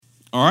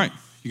All right,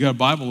 you got a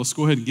Bible, let's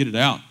go ahead and get it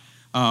out.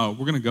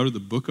 We're going to go to the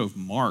book of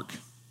Mark.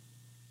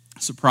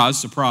 Surprise,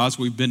 surprise,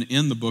 we've been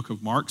in the book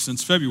of Mark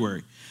since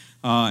February.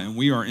 And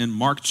we are in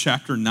Mark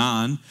chapter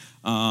 9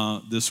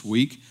 this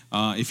week.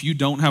 If you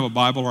don't have a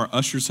Bible, our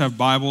ushers have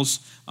Bibles.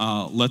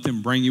 Let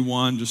them bring you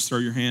one. Just throw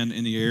your hand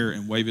in the air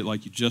and wave it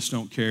like you just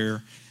don't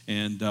care.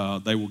 And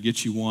they will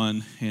get you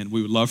one. And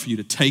we would love for you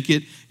to take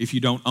it. If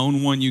you don't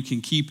own one, you can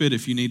keep it.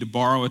 If you need to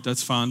borrow it,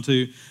 that's fine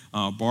too.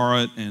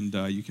 Borrow it, and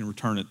you can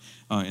return it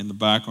in the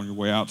back on your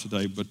way out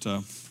today. But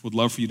would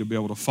love for you to be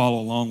able to follow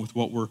along with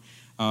what we're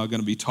going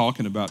to be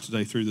talking about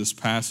today through this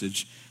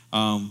passage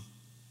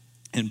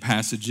and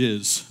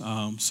passages.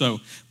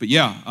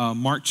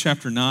 Mark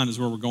chapter 9 is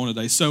where we're going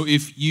today. So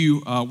if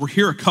you were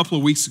here a couple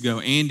of weeks ago,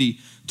 Andy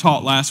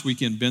taught last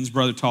weekend, Ben's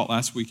brother taught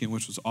last weekend,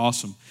 which was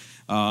awesome.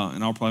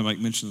 And I'll probably make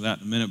mention of that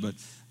in a minute. But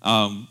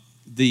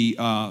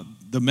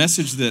the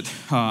message that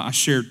I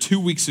shared 2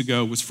 weeks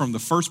ago was from the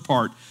first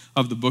part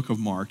of the book of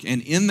Mark.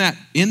 And in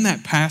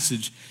that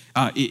passage,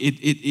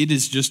 it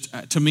is just,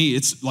 to me,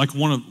 it's like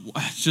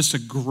it's just a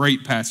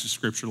great passage of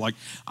Scripture. Like,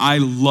 I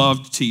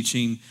loved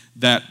teaching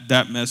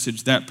that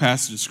message, that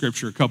passage of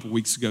Scripture a couple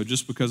weeks ago,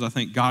 just because I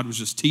think God was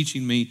just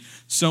teaching me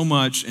so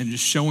much and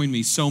just showing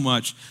me so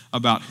much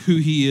about who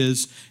He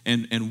is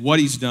and what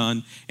He's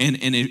done. And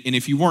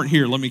if you weren't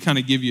here, let me kind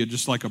of give you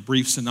just like a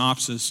brief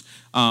synopsis.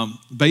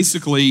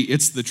 Basically,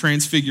 it's the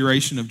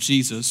transfiguration of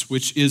Jesus,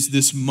 which is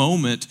this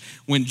moment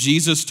when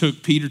Jesus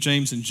took Peter,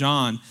 James, and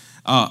John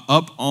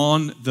up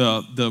on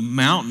the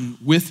mountain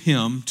with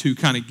him to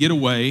kind of get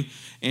away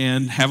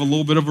and have a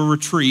little bit of a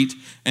retreat.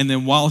 And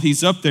then while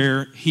he's up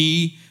there,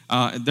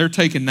 they're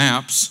taking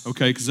naps,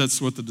 okay, because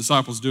that's what the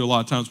disciples do a lot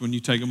of times when you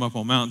take them up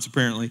on mountains,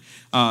 apparently.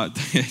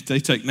 They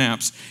take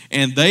naps.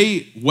 And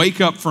they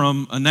wake up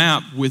from a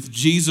nap with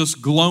Jesus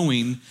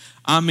glowing,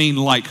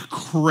 like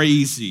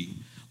crazy.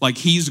 Like,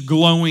 he's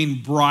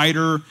glowing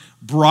brighter,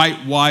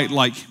 bright white,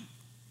 like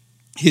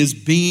his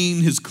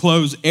being, his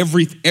clothes,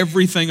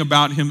 everything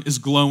about him is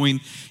glowing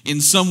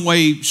in some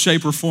way,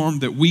 shape, or form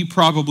that we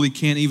probably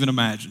can't even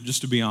imagine,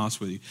 just to be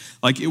honest with you.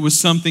 Like, it was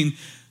something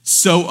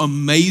so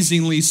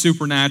amazingly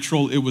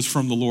supernatural. It was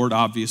from the Lord,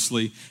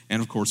 obviously,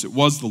 and of course it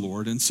was the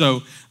Lord. And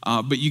so,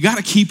 but you got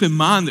to keep in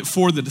mind that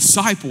for the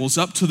disciples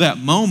up to that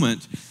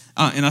moment,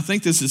 and I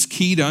think this is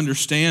key to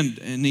understand,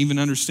 and even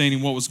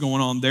understanding what was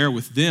going on there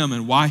with them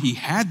and why he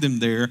had them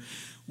there,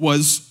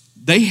 was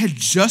they had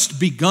just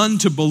begun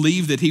to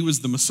believe that he was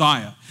the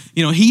Messiah.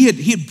 You know, he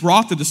had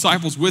brought the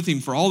disciples with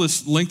him for all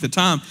this length of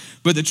time,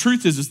 but the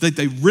truth is that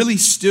they really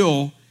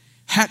still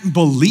hadn't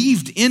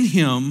believed in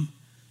him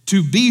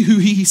to be who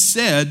he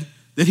said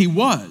that he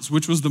was,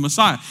 which was the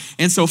Messiah.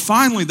 And so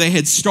finally they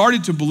had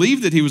started to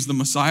believe that he was the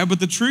Messiah, but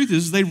the truth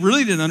is they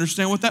really didn't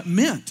understand what that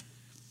meant.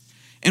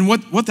 And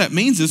what that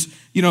means is,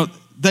 you know,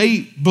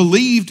 they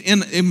believed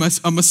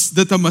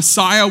that the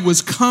Messiah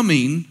was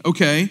coming,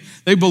 okay?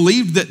 They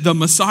believed that the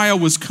Messiah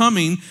was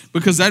coming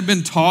because that had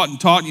been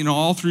taught, you know,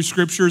 all through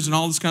scriptures and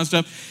all this kind of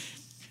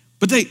stuff.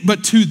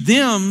 But to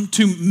them,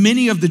 to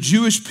many of the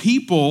Jewish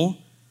people,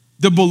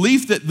 the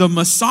belief that the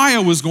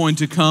Messiah was going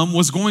to come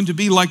was going to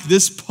be like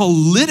this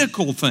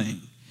political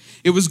thing.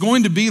 It was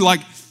going to be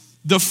like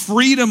the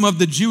freedom of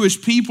the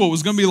Jewish people.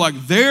 Was going to be like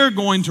they're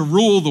going to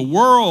rule the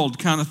world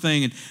kind of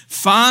thing. And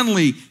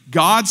finally,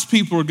 God's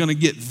people are going to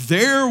get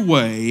their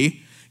way,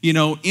 you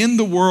know, in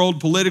the world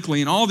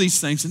politically and all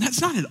these things. And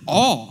that's not at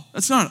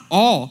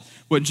all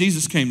what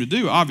Jesus came to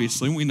do,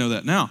 obviously. We know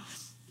that now.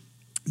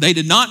 They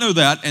did not know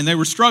that, and they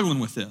were struggling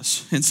with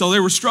this. And so they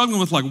were struggling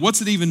with, like,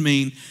 what's it even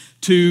mean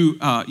to,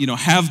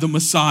 have the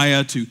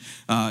Messiah, to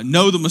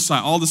know the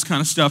Messiah, all this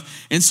kind of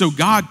stuff. And so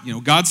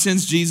God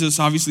sends Jesus.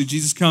 Obviously,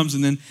 Jesus comes,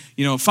 and then,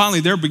 finally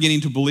they're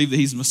beginning to believe that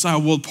he's the Messiah.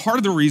 Well, part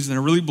of the reason I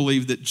really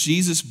believe that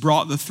Jesus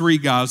brought the three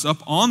guys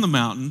up on the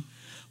mountain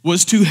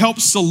was to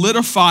help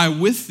solidify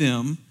with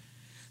them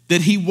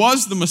that he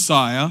was the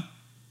Messiah,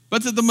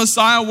 but that the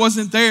Messiah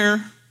wasn't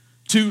there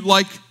to,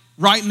 like,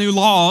 write new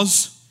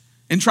laws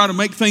and try to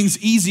make things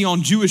easy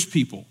on Jewish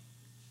people.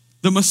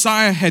 The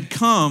Messiah had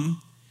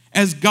come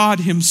as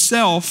God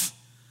himself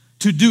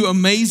to do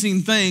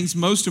amazing things.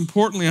 Most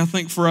importantly, I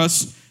think for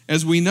us,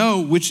 as we know,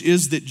 which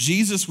is that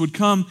Jesus would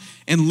come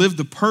and live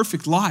the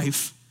perfect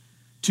life,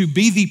 to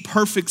be the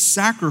perfect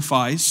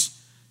sacrifice,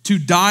 to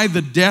die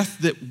the death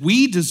that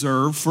we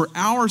deserve for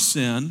our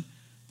sin,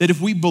 that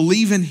if we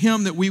believe in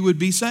him, that we would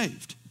be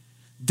saved.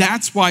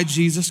 That's why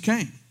Jesus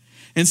came.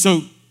 And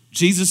so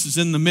Jesus is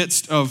in the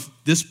midst of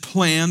this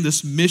plan,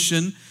 this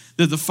mission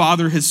that the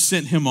Father has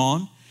sent him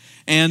on.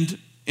 And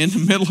in the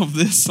middle of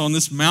this, on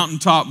this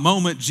mountaintop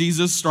moment,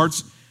 Jesus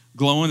starts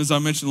glowing, as I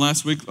mentioned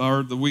last week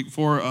or the week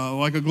before,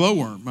 like a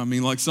glowworm. I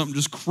mean, like something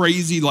just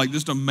crazy, like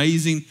just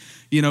amazing,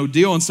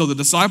 deal. And so the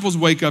disciples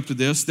wake up to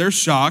this. They're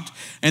shocked.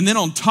 And then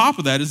on top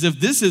of that, as if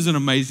this isn't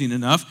amazing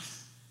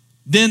enough,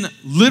 then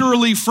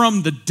literally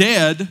from the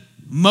dead,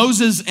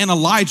 Moses and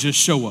Elijah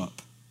show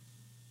up.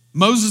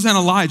 Moses and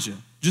Elijah,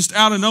 just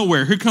out of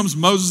nowhere. Here comes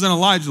Moses and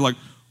Elijah, like,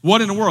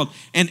 What in the world?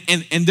 And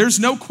there's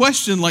no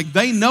question, like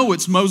they know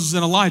it's Moses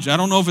and Elijah. I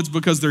don't know if it's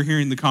because they're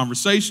hearing the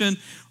conversation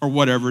or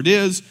whatever it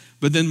is,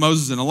 but then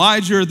Moses and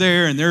Elijah are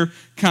there and they're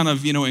kind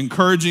of,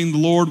 encouraging the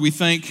Lord, we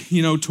think,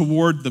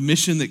 toward the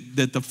mission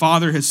that the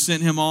Father has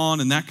sent him on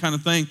and that kind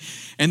of thing.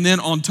 And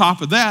then on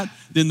top of that,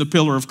 then the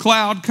pillar of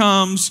cloud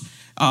comes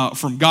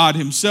from God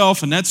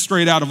himself, and that's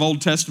straight out of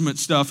Old Testament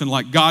stuff, and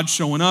like God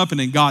showing up, and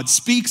then God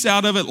speaks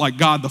out of it, like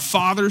God the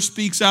Father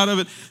speaks out of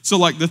it. So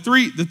like the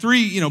three,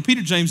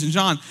 Peter, James, and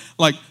John,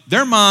 like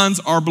their minds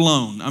are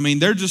blown. I mean,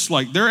 they're just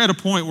like, they're at a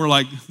point where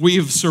like we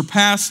have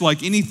surpassed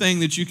like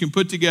anything that you can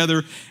put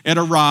together at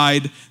a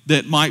ride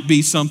that might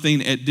be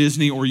something at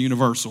Disney or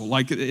Universal.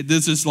 Like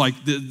this is like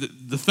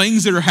the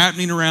things that are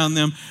happening around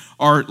them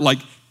are like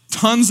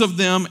tons of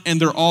them,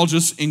 and they're all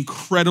just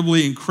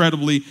incredibly,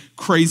 incredibly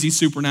crazy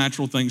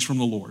supernatural things from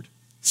the Lord.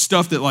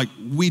 Stuff that like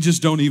we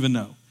just don't even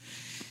know.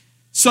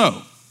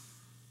 So,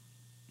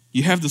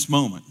 you have this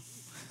moment,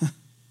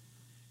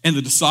 and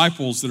the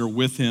disciples that are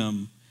with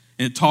him,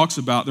 and it talks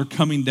about they're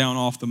coming down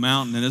off the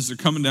mountain, and as they're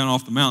coming down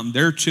off the mountain,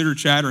 they're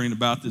chitter-chattering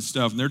about this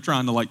stuff, and they're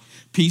trying to like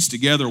piece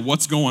together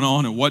what's going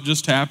on and what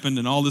just happened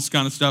and all this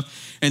kind of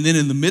stuff. And then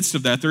in the midst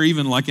of that, they're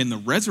even like in the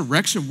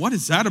resurrection. What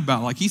is that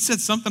about? Like he said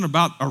something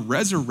about a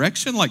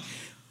resurrection. Like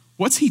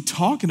what's he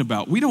talking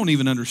about? We don't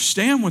even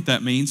understand what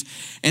that means.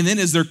 And then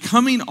as they're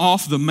coming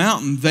off the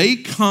mountain, they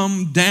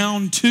come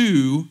down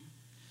to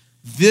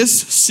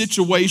this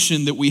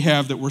situation that we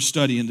have that we're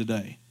studying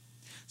today.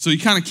 So you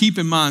kind of keep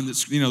in mind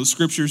that, the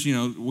scriptures,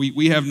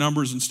 we have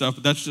numbers and stuff,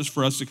 but that's just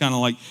for us to kind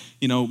of like,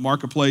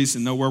 mark a place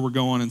and know where we're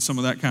going and some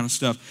of that kind of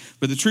stuff.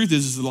 But the truth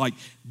is that like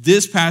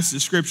this passage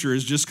of scripture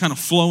is just kind of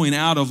flowing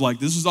out of like,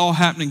 this is all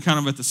happening kind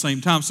of at the same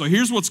time. So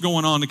here's what's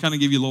going on to kind of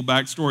give you a little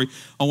backstory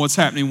on what's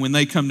happening when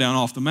they come down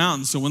off the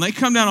mountain. So when they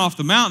come down off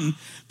the mountain,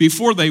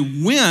 before they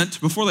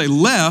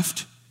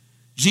left,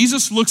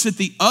 Jesus looks at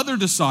the other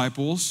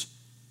disciples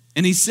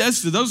and he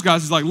says to those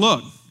guys, he's like,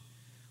 look,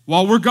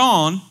 while we're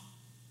gone,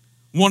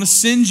 want to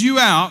send you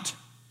out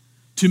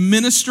to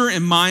minister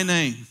in my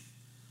name.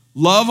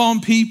 Love on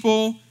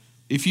people.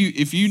 If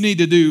you need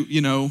to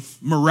do,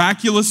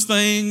 miraculous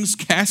things,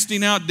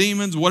 casting out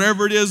demons,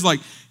 whatever it is, like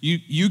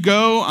you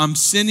go, I'm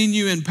sending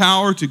you in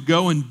power to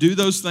go and do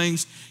those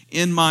things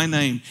in my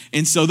name.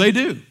 And so they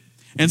do.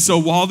 And so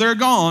while they're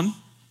gone,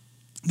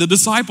 the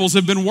disciples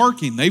have been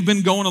working. They've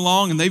been going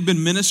along and they've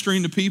been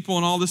ministering to people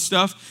and all this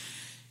stuff.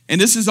 And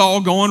this is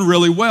all going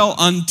really well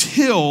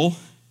until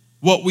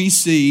what we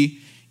see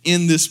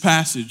in this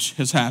passage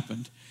has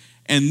happened.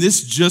 And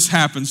this just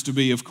happens to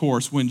be, of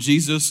course, when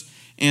Jesus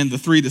and the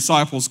three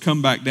disciples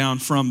come back down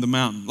from the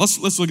mountain. Let's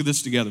look at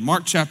this together.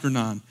 Mark chapter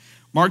 9.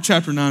 Mark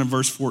chapter 9 and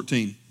verse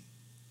 14.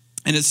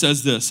 And it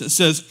says this. It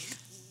says,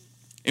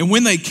 and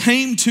when they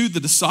came to the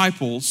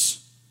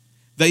disciples,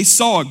 they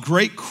saw a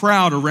great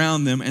crowd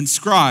around them and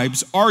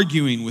scribes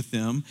arguing with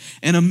them.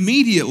 And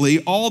immediately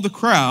all the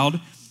crowd,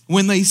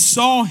 when they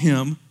saw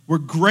him, were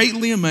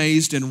greatly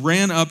amazed and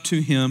ran up to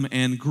him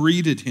and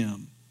greeted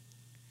him.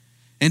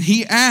 And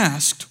he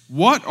asked,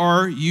 what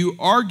are you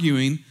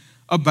arguing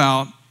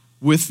about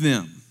with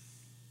them?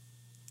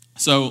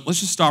 So let's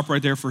just stop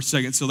right there for a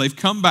second. So they've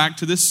come back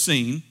to this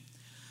scene.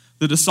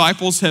 The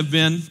disciples have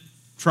been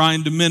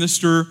trying to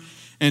minister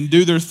and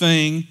do their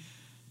thing.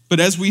 But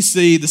as we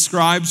see, the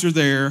scribes are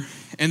there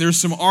and there's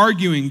some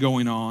arguing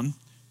going on.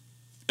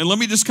 And let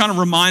me just kind of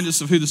remind us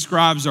of who the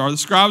scribes are. The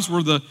scribes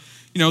were the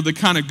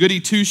kind of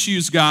goody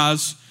two-shoes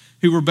guys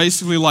who were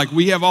basically like,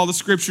 we have all the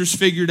scriptures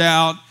figured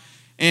out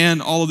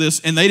and all of this,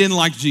 and they didn't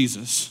like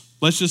Jesus.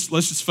 Let's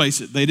just face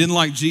it. They didn't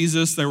like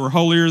Jesus. They were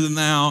holier than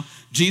thou.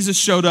 Jesus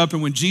showed up,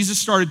 and when Jesus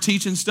started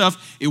teaching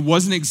stuff, it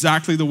wasn't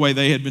exactly the way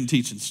they had been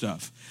teaching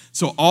stuff.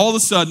 So all of a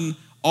sudden,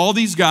 all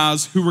these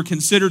guys who were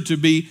considered to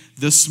be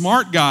the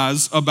smart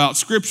guys about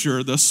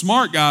Scripture, the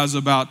smart guys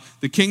about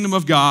the kingdom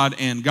of God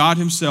and God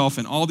himself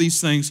and all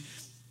these things,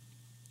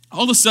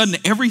 all of a sudden,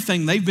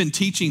 everything they've been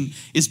teaching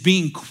is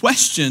being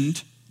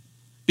questioned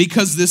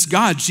because this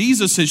God,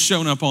 Jesus, has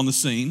shown up on the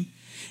scene.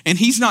 And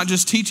he's not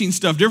just teaching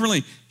stuff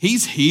differently.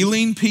 He's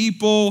healing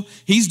people.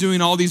 He's doing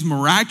all these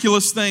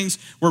miraculous things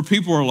where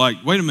people are like,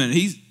 wait a minute,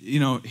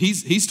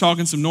 he's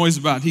talking some noise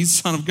about he's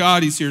the Son of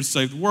God. He's here to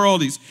save the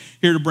world. He's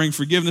here to bring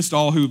forgiveness to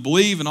all who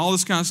believe and all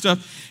this kind of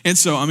stuff. And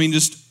so,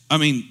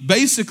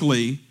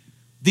 basically,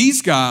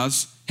 these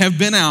guys have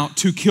been out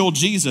to kill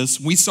Jesus.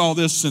 We saw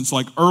this since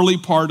like early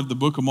part of the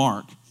book of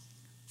Mark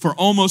for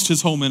almost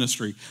his whole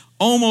ministry.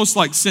 Almost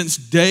like since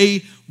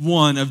day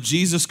one of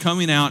Jesus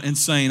coming out and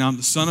saying, I'm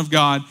the Son of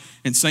God,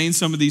 and saying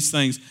some of these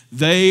things,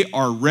 they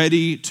are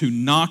ready to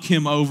knock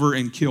him over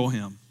and kill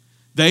him.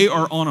 They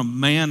are on a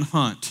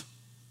manhunt.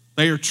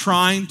 They are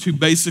trying to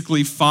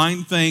basically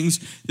find things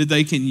that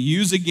they can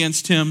use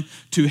against him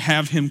to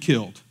have him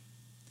killed.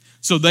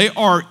 So they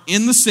are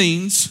in the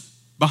scenes,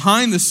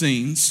 behind the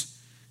scenes,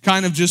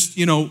 kind of just,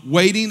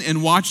 waiting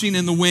and watching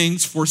in the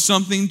wings for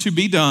something to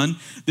be done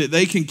that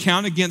they can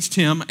count against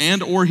him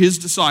and or his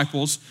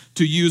disciples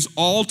to use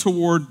all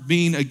toward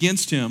being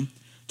against him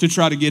to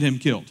try to get him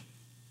killed.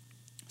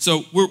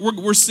 So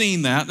we're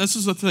seeing that. This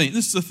is a thing.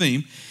 This is a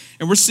theme.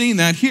 And we're seeing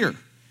that here.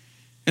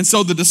 And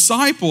so the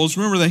disciples,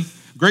 remember,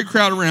 great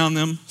crowd around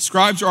them,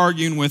 scribes are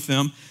arguing with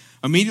them.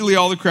 Immediately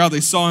all the crowd,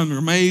 they saw him, they're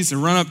amazed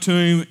and run up to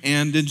him.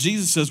 And then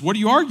Jesus says, what are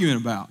you arguing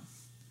about?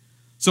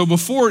 So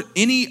before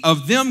any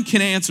of them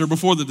can answer,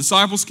 before the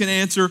disciples can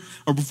answer,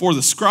 or before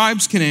the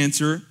scribes can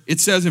answer, it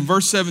says in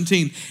verse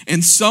 17,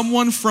 and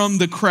someone from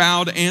the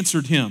crowd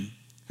answered him.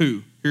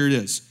 Who? Here it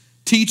is.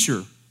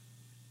 Teacher,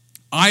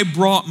 I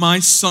brought my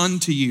son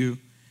to you,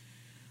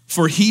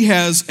 for he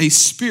has a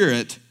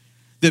spirit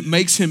that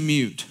makes him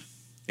mute.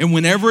 And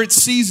whenever it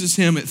seizes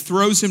him, it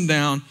throws him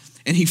down,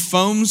 and he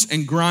foams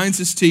and grinds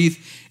his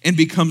teeth and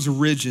becomes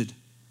rigid.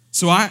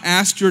 So I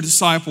asked your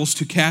disciples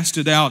to cast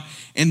it out,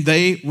 and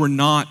they were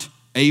not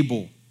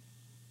able.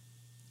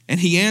 And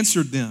he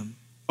answered them,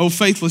 O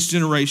faithless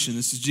generation,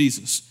 this is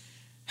Jesus,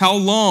 how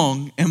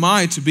long am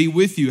I to be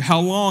with you? How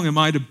long am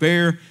I to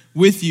bear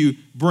with you?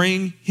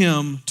 Bring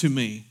him to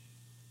me.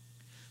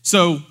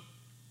 So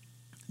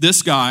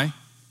this guy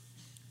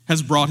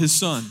has brought his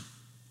son,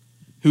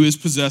 who is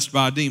possessed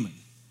by a demon.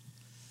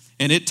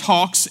 And it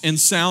talks and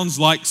sounds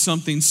like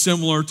something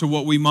similar to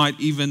what we might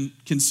even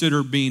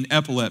consider being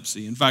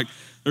epilepsy. In fact,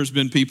 there's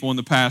been people in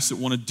the past that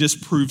want to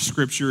disprove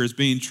Scripture as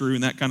being true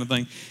and that kind of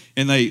thing.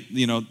 And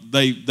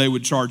they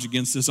would charge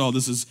against this. Oh,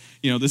 this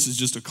is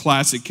just a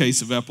classic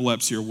case of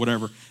epilepsy or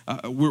whatever.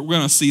 We're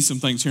going to see some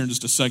things here in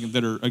just a second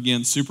that are,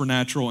 again,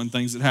 supernatural and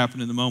things that happen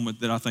in the moment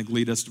that I think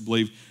lead us to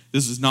believe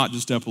this is not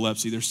just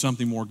epilepsy. There's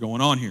something more going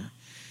on here.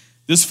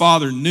 This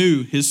father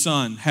knew his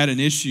son had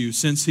an issue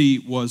since he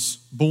was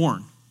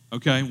born.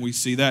 Okay, we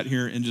see that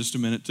here in just a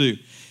minute too.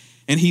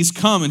 And he's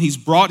come and he's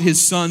brought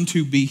his son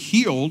to be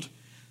healed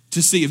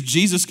to see if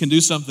Jesus can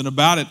do something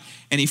about it.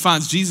 And he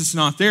finds Jesus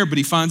not there, but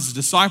he finds his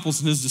disciples,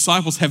 and his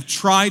disciples have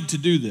tried to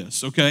do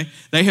this, okay?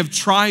 They have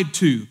tried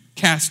to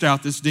cast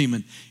out this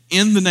demon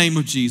in the name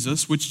of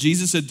Jesus, which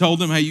Jesus had told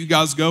them, hey, you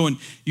guys go and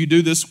you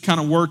do this kind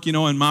of work, in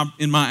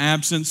my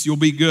absence, you'll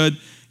be good.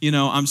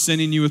 I'm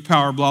sending you with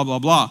power, blah, blah,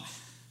 blah.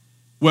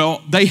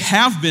 Well, they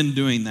have been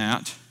doing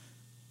that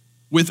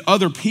with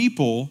other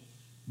people,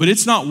 but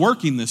it's not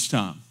working this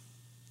time.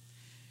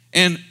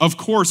 And of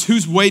course,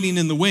 who's waiting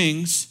in the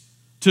wings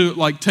to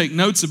take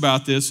notes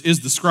about this is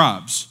the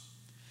scribes.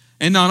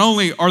 And not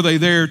only are they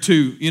there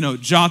to,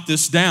 jot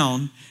this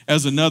down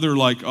as another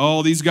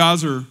these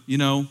guys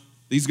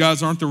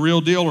aren't the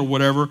real deal or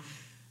whatever,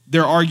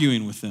 they're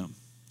arguing with them.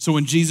 So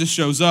when Jesus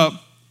shows up,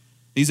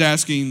 he's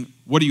asking,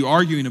 what are you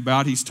arguing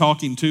about? He's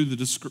talking to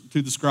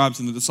the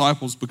scribes and the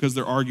disciples because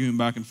they're arguing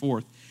back and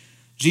forth.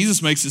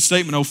 Jesus makes this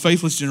statement, O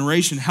faithless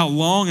generation, how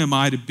long am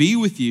I to be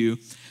with you?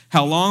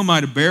 How long am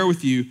I to bear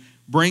with you?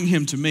 Bring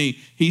him to me.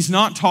 He's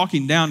not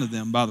talking down to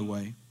them, by the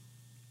way.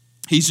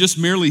 He's just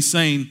merely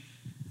saying,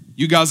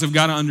 you guys have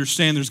got to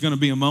understand there's going to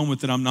be a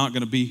moment that I'm not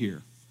going to be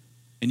here.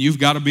 And you've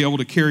got to be able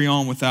to carry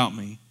on without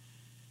me.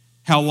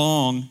 How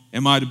long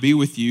am I to be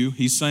with you?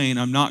 He's saying,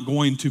 I'm not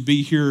going to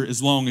be here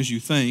as long as you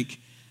think.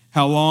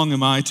 How long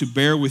am I to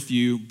bear with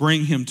you?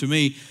 Bring him to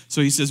me.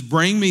 So he says,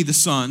 bring me the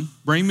son,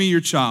 bring me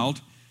your child.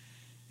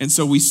 And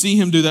so we see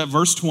him do that.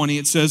 Verse 20,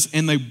 it says,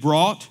 and they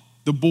brought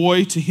the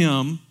boy to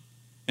him.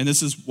 And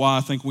this is why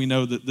I think we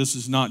know that this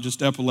is not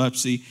just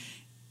epilepsy.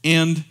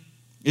 And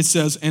it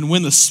says, and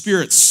when the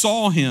spirit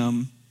saw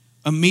him,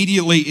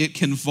 immediately it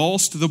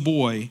convulsed the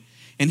boy,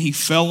 and he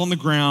fell on the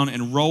ground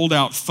and rolled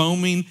out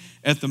foaming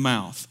at the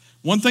mouth.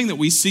 One thing that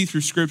we see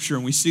through Scripture,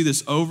 and we see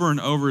this over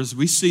and over, is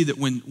we see that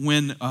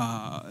when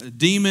a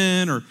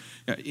demon or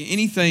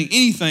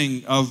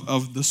anything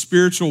of the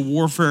spiritual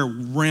warfare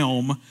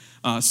realm,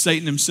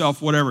 Satan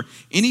himself, whatever,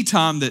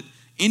 anytime that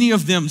any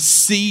of them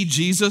see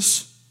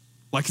Jesus,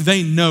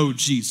 they know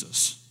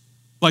Jesus.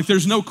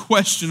 There's no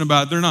question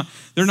about it.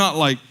 They're not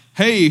like,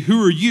 hey,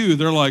 who are you?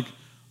 They're like,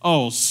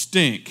 oh,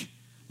 stink.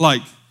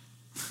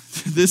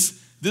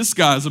 This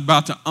guy is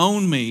about to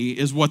own me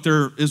is what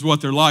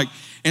they're like.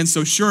 And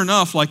so sure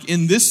enough,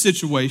 in this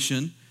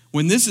situation,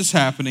 when this is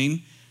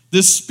happening,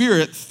 this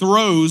spirit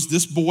throws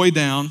this boy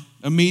down.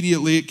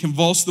 Immediately it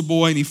convulsed the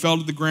boy, and he fell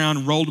to the ground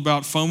and rolled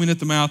about, foaming at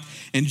the mouth.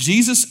 And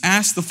Jesus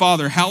asked the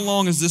father, how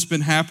long has this been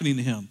happening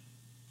to him?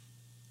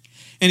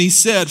 And he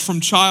said,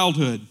 from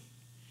childhood.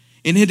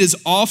 And it has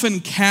often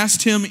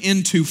cast him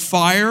into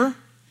fire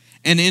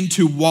and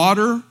into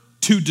water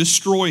to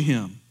destroy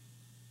him.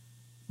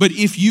 But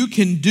if you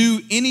can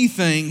do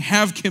anything,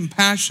 have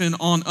compassion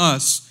on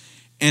us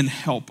and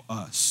help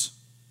us.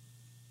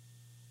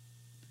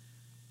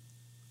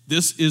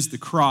 This is the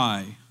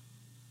cry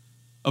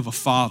of a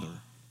father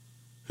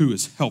who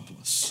is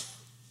helpless.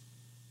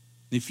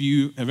 If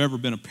you have ever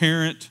been a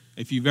parent,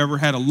 if you've ever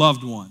had a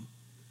loved one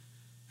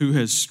who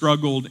has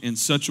struggled in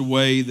such a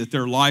way that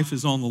their life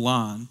is on the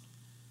line,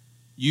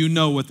 you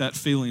know what that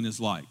feeling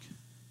is like.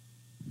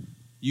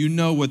 You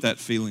know what that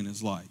feeling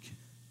is like.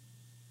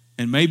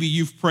 And maybe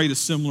you've prayed a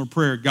similar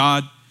prayer.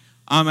 God,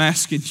 I'm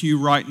asking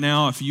you right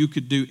now, if you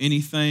could do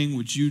anything,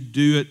 would you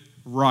do it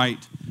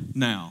right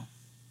now?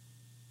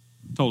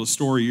 I told a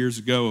story years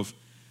ago of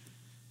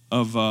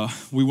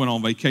we went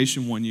on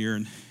vacation one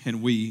year,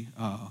 and we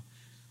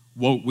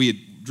had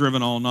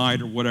driven all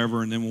night or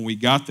whatever, and then when we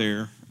got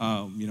there,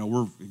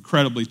 we're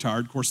incredibly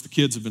tired. Of course, the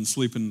kids have been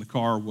sleeping in the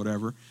car or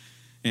whatever,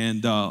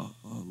 and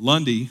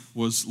Lundy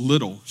was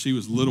little. She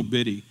was little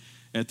bitty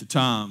at the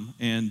time,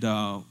 and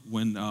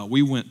when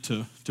we went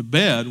to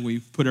bed, we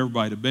put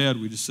everybody to bed.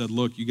 We just said,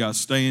 look, you guys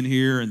stay in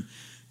here, and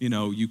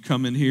you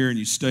come in here and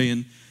you stay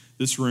in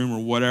this room or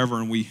whatever,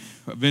 and we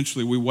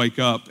eventually wake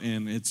up,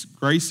 and it's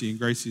Gracie, and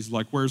Gracie's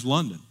like, where's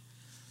London?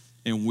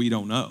 And we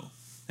don't know.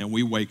 And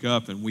we wake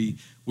up, and we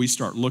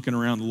start looking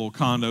around the little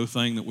condo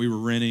thing that we were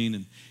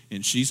renting,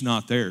 and she's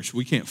not there.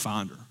 We can't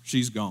find her.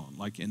 She's gone.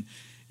 And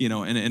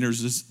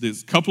there's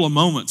this couple of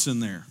moments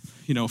in there.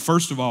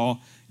 First of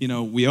all,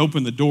 we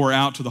open the door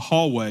out to the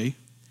hallway,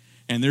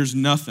 and there's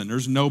nothing.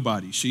 There's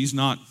nobody.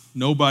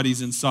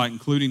 Nobody's in sight,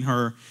 including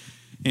her.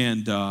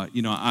 And,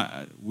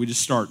 we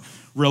just start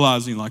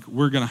realizing,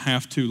 we're going to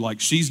have to,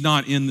 she's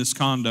not in this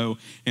condo,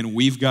 and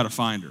we've got to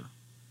find her.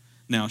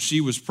 Now,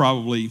 she was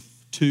probably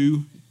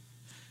 2,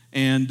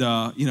 and,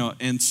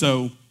 and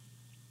so,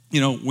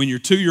 when your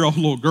 2-year-old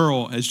little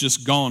girl has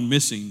just gone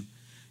missing,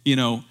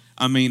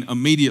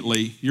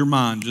 immediately your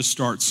mind just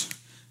starts,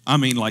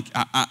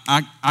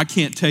 I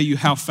can't tell you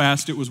how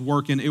fast it was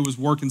working. It was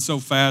working so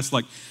fast.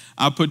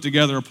 I put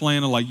together a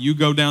plan of, you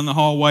go down the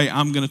hallway,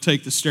 I'm going to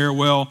take the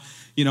stairwell.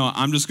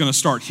 I'm just going to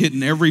start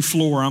hitting every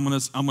floor. I'm going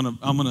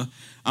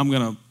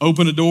to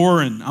open a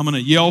door, and I'm going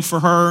to yell for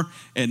her.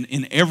 And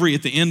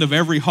at the end of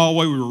every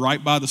hallway, we were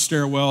right by the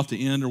stairwell at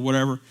the end or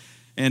whatever.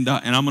 And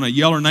I'm going to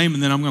yell her name,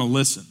 and then I'm going to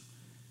listen,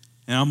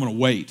 and I'm going to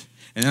wait,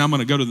 and then I'm going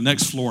to go to the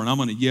next floor, and I'm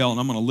going to yell, and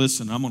I'm going to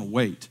listen, and I'm going to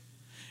wait.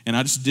 And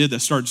I just did that,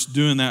 started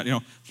doing that,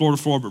 floor to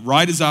floor. But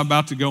right as I'm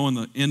about to go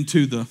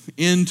into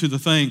the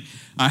thing,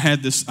 I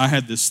had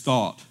this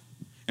thought,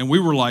 and we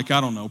were I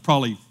don't know,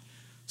 probably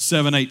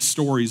 7-8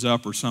 stories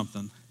up or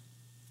something.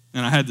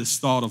 And I had this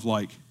thought of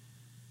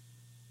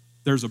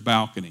there's a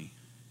balcony.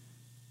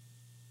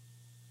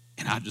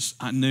 And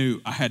I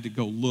knew I had to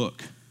go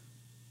look,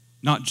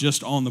 not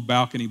just on the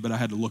balcony, but I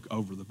had to look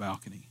over the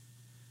balcony.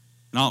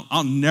 And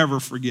I'll never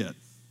forget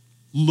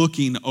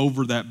looking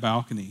over that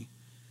balcony,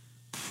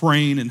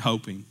 praying and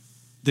hoping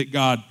that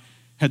God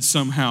had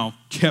somehow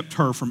kept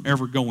her from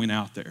ever going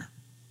out there.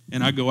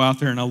 And I go out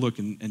there and I look,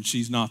 and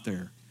she's not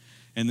there.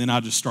 And then I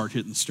just start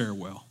hitting the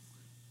stairwell.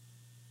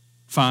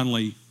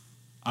 Finally,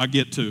 I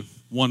get to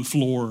one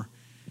floor,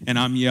 and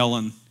I'm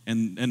yelling,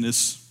 and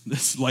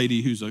this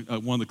lady who's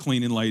one of the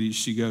cleaning ladies,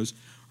 she goes,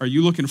 are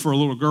you looking for a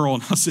little girl?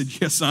 And I said,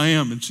 yes, I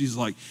am. And she's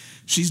like,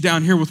 she's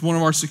down here with one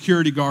of our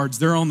security guards.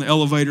 They're on the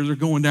elevator. They're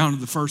going down to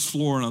the first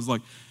floor. And I was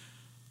like,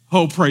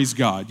 oh, praise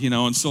God,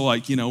 And so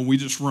we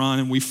just run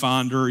and we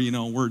find her,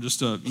 we're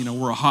just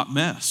we're a hot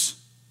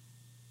mess.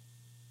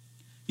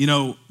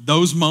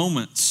 Those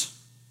moments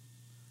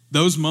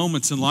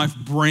in life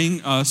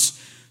bring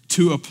us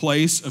to a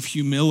place of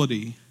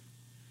humility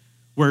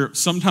where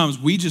sometimes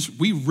we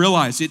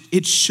realize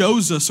it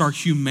shows us our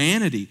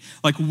humanity.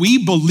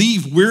 We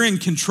believe we're in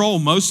control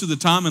most of the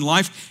time in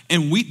life,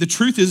 and the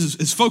truth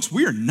is folks,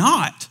 we're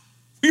not.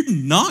 We're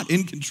not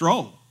in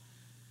control.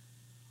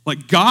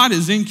 God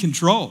is in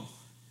control,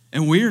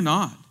 and we're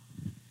not.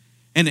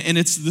 And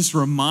it's this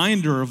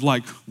reminder of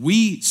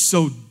we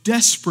so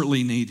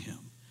desperately need him.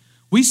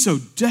 We so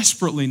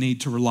desperately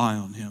need to rely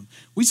on him.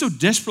 We so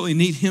desperately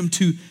need him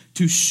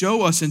to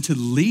show us and to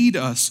lead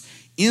us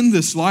in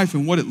this life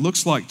and what it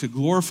looks like to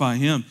glorify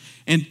him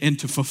and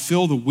to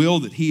fulfill the will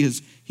that he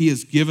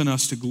has given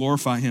us to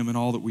glorify him in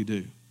all that we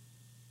do.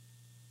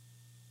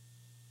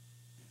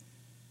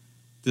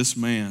 This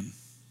man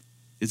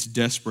is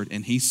desperate,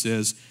 and he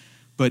says,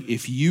 but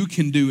if you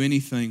can do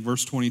anything,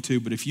 verse 22,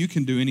 but if you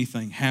can do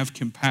anything, have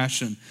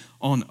compassion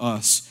on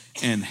us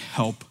and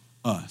help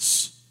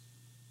us.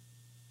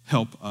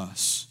 Help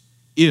us.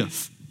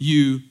 If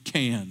you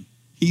can.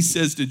 He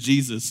says to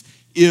Jesus,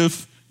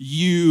 if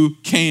you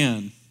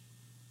can.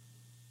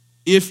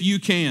 If you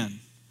can.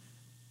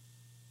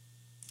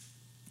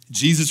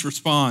 Jesus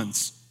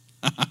responds.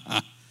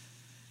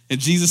 And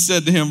Jesus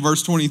said to him,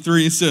 verse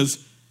 23, it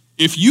says,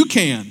 if you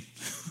can.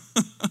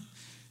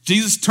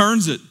 Jesus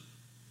turns it.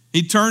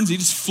 He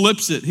just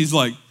flips it. He's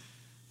like,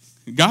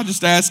 God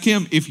just asked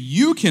him, if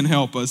you can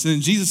help us.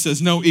 And Jesus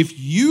says, no, if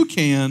you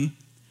can,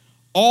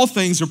 all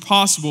things are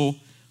possible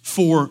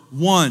for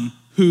one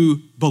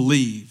who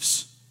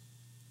believes.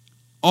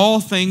 All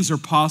things are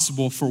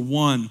possible for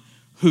one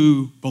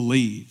who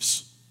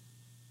believes.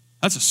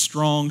 That's a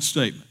strong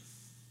statement.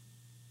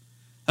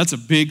 That's a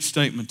big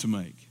statement to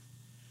make.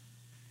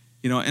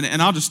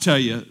 And I'll just tell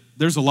you,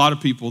 there's a lot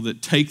of people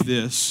that take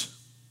this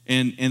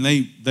and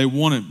they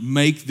want to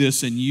make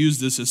this and use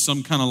this as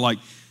some kind of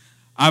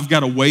I've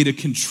got a way to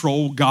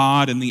control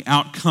God and the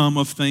outcome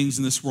of things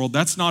in this world.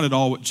 That's not at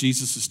all what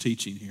Jesus is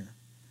teaching here.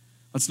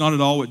 That's not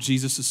at all what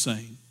Jesus is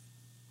saying.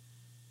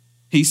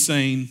 He's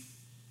saying,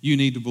 you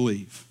need to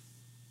believe.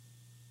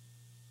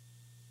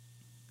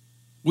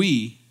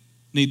 We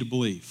need to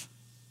believe.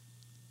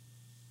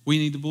 We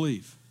need to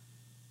believe.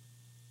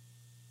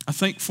 I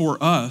think for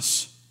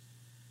us,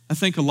 I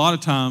think a lot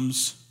of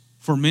times,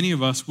 for many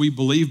of us, we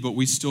believe, but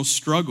we still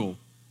struggle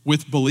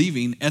with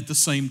believing at the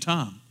same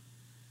time.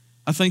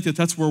 I think that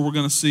that's where we're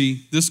going to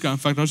see this guy. In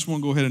fact, I just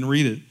want to go ahead and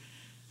read it.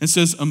 It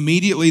says,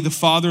 immediately the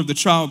father of the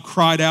child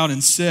cried out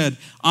and said,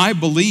 I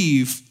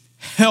believe,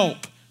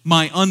 help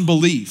my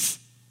unbelief.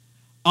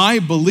 I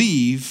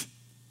believe,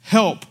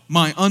 help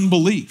my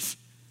unbelief.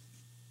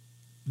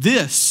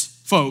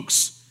 This,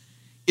 folks,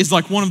 is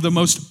like one of the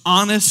most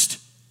honest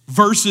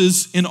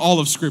verses in all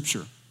of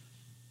Scripture.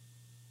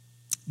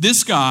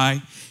 This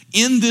guy,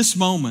 in this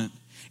moment,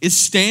 is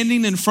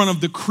standing in front of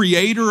the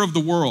creator of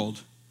the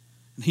world.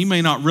 And he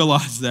may not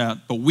realize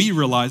that, but we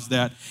realize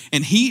that.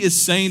 And he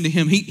is saying to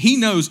him, he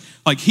knows,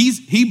 like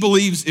he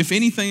believes, if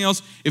anything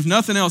else, if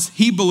nothing else,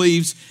 he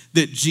believes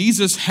that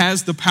Jesus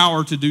has the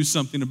power to do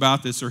something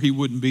about this or he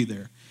wouldn't be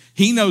there.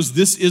 He knows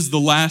this is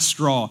the last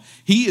straw.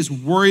 He is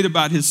worried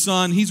about his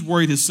son. He's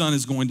worried his son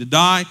is going to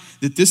die,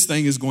 that this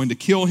thing is going to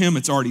kill him.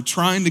 It's already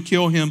trying to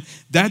kill him.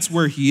 That's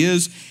where he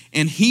is.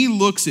 And he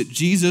looks at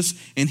Jesus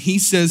and he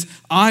says,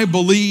 I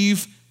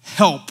believe,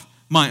 help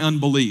my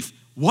unbelief.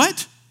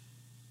 What?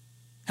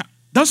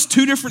 That's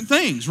two different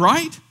things,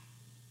 right?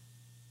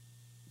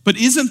 But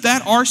isn't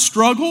that our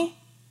struggle?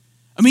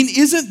 I mean,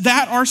 isn't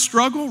that our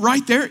struggle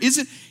right there?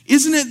 Isn't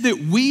it that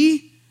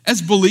we as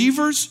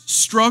believers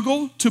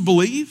struggle to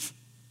believe?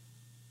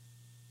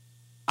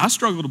 I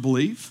struggle to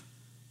believe.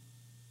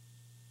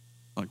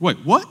 Like, wait,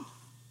 what?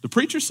 The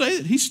preacher say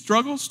that he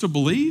struggles to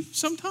believe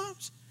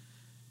sometimes?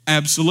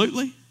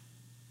 Absolutely.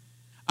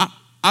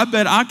 I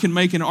bet I can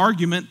make an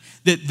argument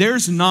that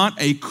there's not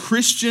a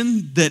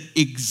Christian that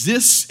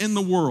exists in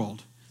the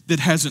world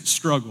that hasn't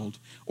struggled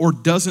or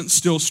doesn't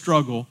still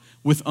struggle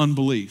with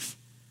unbelief.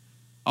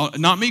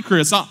 Not me,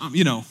 Chris.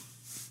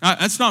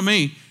 That's not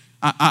me.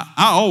 I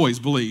always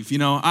believe.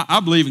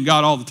 I believe in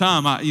God all the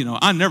time.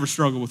 I never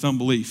struggle with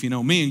unbelief.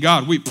 Me and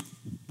God, we're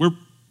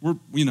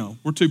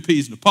two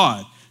peas in a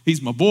pod.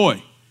 He's my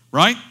boy,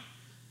 right?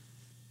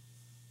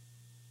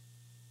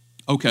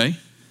 Okay.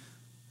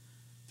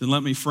 Then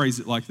let me phrase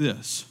it like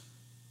this.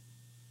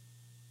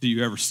 Do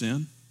you ever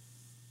sin?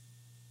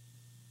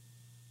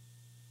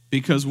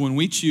 Because when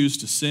we choose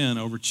to sin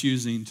over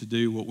choosing to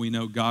do what we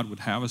know God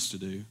would have us to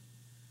do,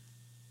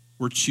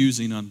 we're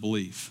choosing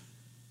unbelief.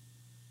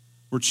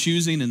 We're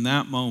choosing in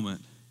that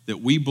moment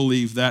that we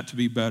believe that to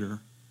be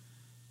better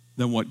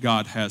than what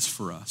God has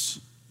for us.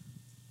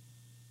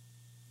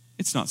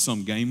 It's not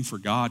some game for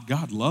God.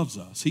 God loves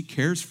us. He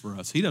cares for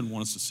us. He doesn't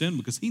want us to sin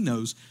because he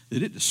knows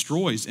that it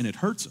destroys and it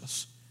hurts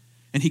us.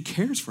 And he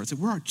cares for us.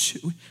 We're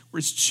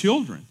his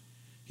children.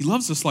 He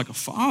loves us like a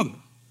father.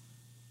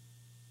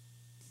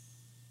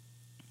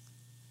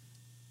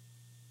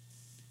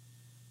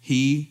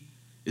 He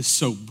is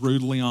so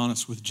brutally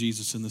honest with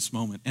Jesus in this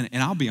moment. And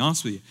I'll be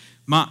honest with you.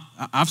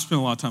 I've spent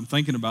a lot of time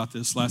thinking about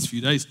this last few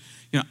days.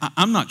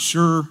 I'm not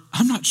sure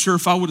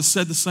if I would have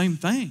said the same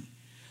thing.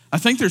 I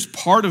think there's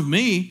part of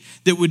me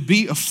that would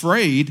be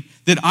afraid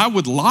that I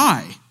would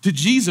lie to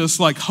Jesus,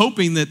 like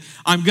hoping that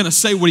I'm going to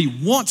say what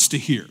he wants to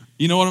hear.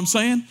 You know what I'm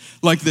saying?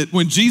 Like that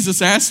when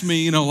Jesus asked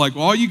me, well,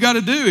 all you got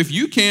to do, if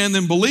you can,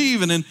 then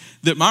believe. And then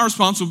that my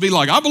response would be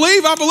like, I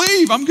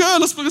believe, I'm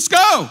good, let's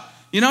go.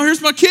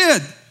 Here's my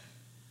kid.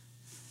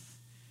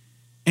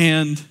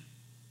 And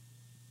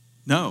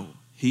no,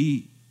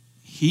 he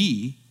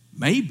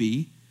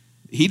maybe,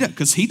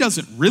 because he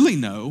doesn't really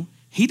know.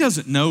 He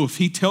doesn't know if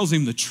he tells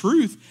him the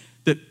truth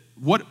that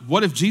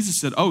what if Jesus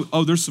said,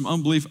 oh, there's some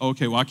unbelief.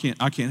 Okay, well,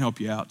 I can't help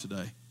you out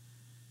today.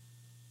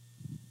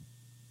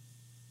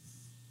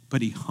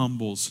 But he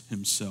humbles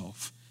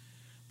himself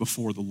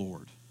before the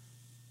Lord.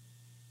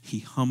 He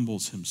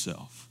humbles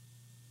himself.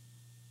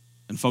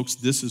 And folks,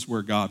 this is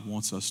where God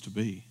wants us to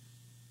be.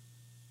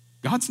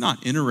 God's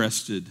not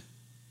interested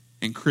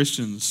in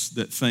Christians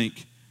that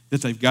think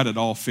that they've got it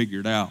all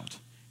figured out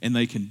and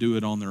they can do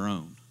it on their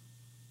own.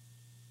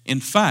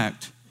 In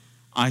fact,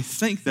 I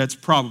think that's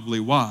probably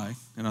why,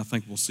 and I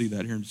think we'll see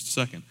that here in just a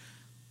second,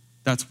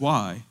 that's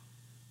why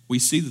we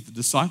see that the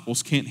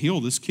disciples can't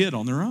heal this kid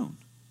on their own.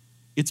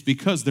 It's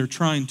because they're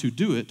trying to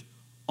do it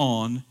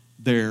on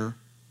their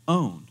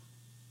own.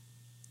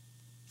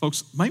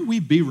 Folks, may we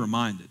be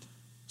reminded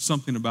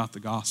something about the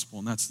gospel,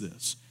 and that's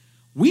this.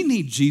 We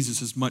need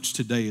Jesus as much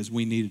today as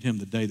we needed him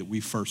the day that we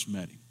first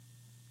met him.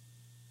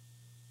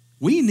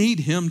 We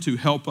need him to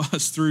help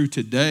us through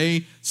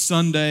today,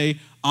 Sunday,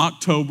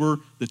 October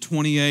the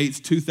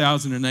 28th,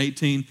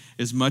 2018,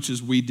 as much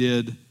as we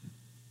did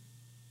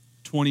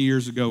 20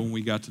 years ago when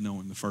we got to know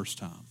him the first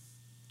time,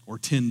 or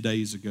 10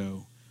 days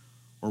ago,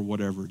 or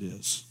whatever it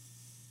is.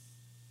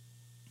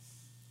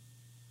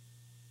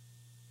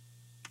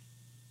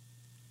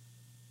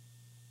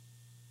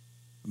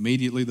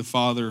 Immediately the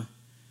father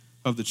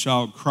of the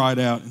child cried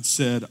out and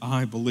said,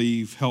 I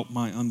believe, help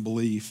my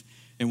unbelief.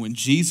 And when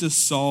Jesus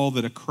saw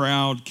that a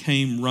crowd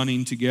came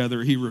running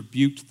together, he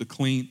rebuked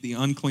the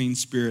unclean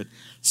spirit,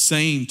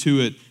 saying to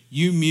it,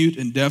 you mute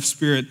and deaf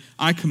spirit,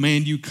 I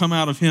command you, come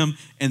out of him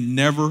and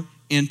never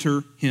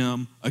enter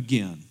him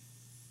again.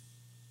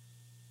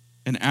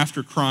 And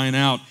after crying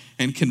out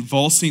and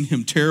convulsing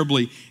him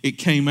terribly, it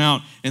came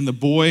out, and the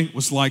boy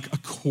was like a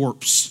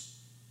corpse.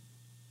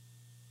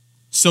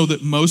 So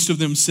that most of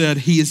them said,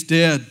 "He is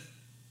dead."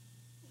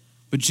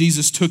 But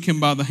Jesus took him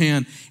by the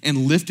hand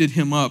and lifted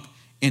him up,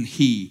 and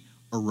he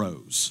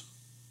arose.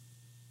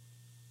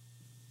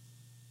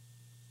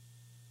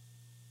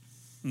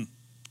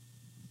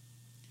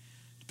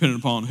 Depending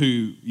upon who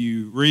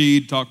you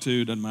read, talk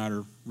to, doesn't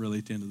matter really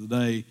at the end of the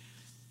day.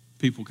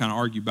 People kind of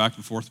argue back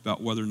and forth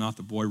about whether or not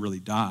the boy really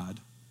died.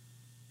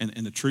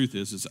 And the truth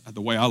is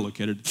the way I look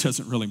at it, it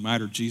doesn't really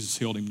matter. Jesus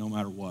healed him no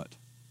matter what.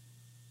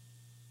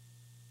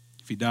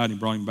 If he died and he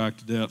brought him back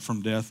to death,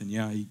 from death, and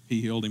yeah,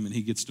 he healed him, and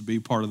he gets to be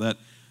part of that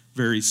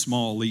very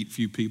small elite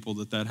few people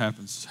that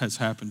has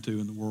happened to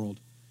in the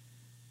world.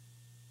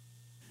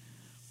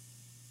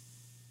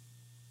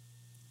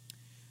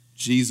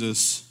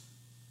 Jesus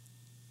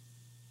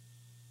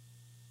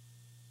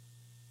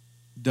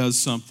does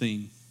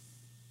something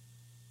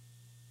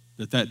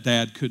that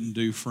dad couldn't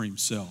do for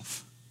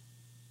himself.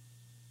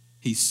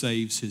 He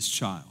saves his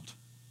child.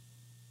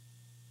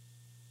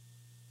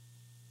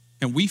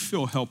 And we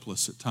feel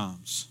helpless at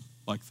times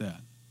like that.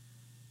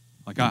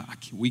 Like I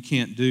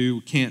can't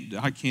do,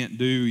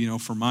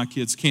 for my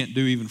kids, can't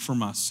do even for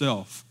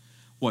myself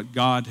what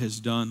God has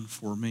done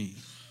for me,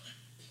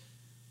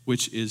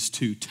 which is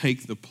to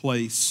take the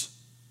place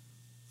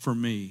for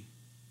me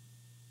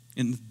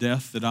in the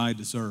death that I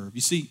deserve.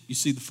 You see,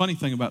 the funny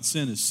thing about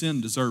sin is sin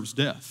deserves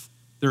death.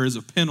 There is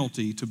a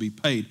penalty to be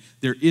paid.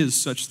 There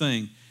is such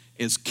thing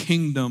as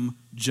kingdom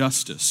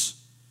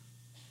justice.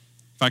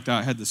 In fact,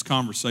 I had this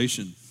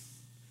conversation,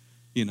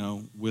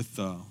 with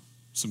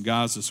some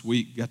guys this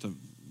week.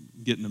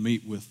 Getting to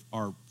meet with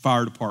our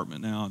fire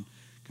department now and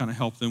kind of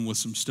help them with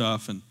some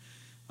stuff. And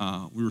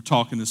we were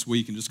talking this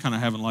week and just kind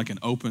of having like an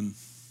open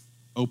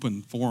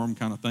forum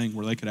kind of thing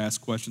where they could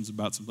ask questions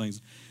about some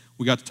things.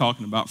 We got to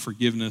talking about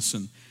forgiveness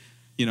and,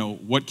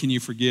 what can you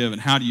forgive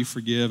and how do you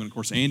forgive? And, of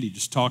course, Andy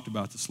just talked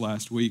about this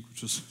last week,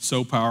 which was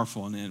so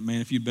powerful. And man,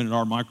 if you'd been at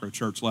our micro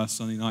church last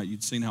Sunday night,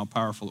 you'd seen how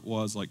powerful it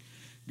was, like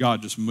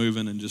God just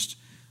moving in just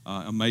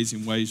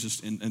amazing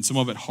ways, and some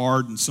of it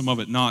hard and some of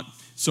it not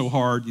so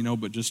hard,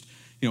 but just,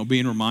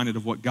 being reminded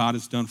of what God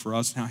has done for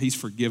us and how he's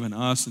forgiven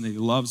us and that he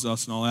loves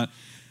us and all that.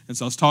 And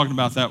so I was talking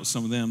about that with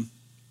some of them.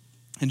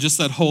 And just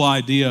that whole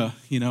idea,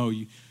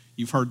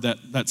 you've heard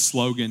that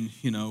slogan,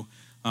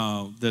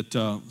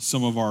 that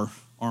some of our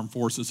armed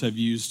forces have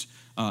used,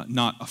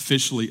 not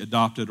officially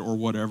adopted or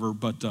whatever,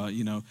 but,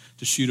 to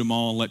shoot them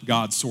all and let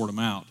God sort them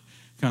out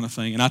kind of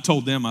thing. And I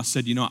told them, I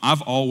said,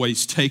 I've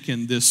always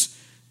taken this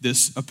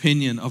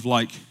opinion of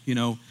like,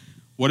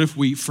 what if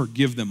we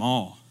forgive them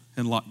all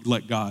and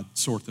let God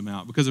sort them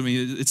out? Because,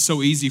 it's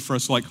so easy for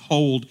us to like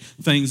hold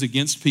things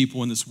against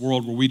people in this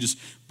world where we just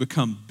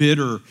become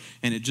bitter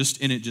and it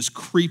just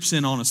creeps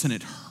in on us and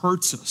it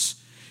hurts us.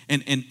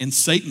 And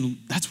Satan,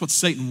 that's what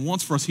Satan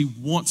wants for us. He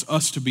wants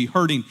us to be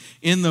hurting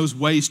in those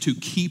ways to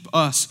keep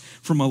us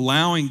from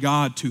allowing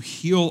God to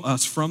heal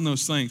us from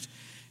those things.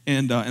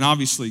 And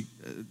obviously,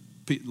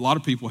 a lot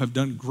of people have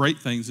done great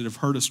things that have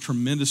hurt us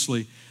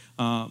tremendously.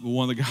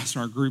 One of the guys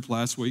in our group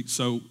last week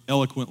so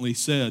eloquently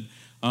said,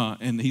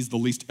 and he's the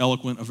least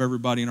eloquent of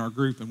everybody in our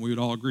group, and we would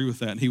all agree with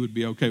that, and he would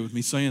be okay with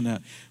me saying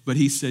that. But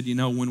he said,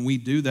 when we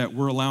do that,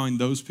 we're allowing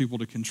those people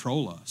to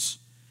control us.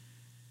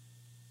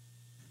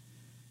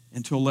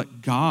 And to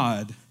let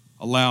God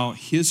allow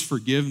his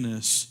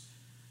forgiveness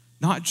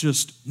not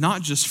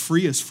just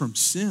free us from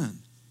sin,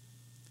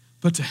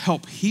 but to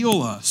help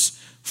heal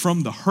us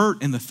from the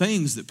hurt and the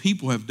things that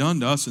people have done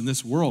to us in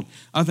this world,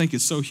 I think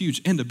is so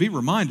huge. And to be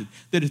reminded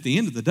that at the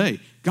end of the day,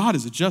 God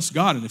is a just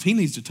God, and if he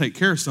needs to take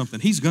care of something,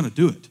 he's going to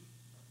do it.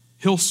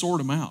 He'll sort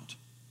them out.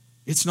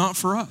 It's not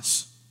for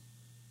us.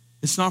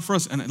 It's not for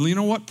us. And you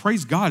know what?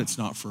 Praise God it's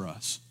not for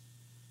us.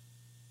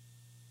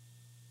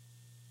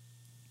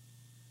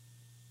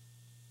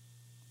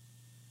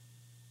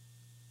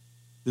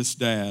 This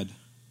dad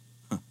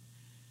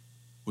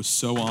was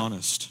so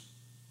honest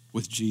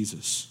with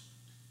Jesus.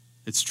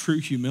 It's true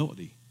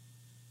humility.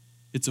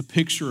 It's a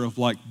picture of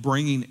like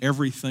bringing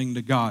everything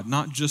to God,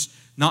 not just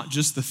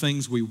the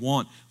things we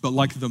want, but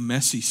like the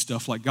messy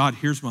stuff, like, God,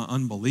 here's my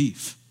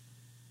unbelief.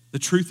 The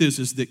truth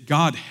is that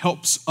God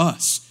helps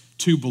us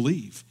to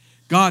believe.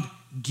 God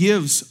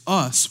gives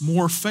us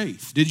more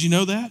faith. Did you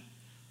know that?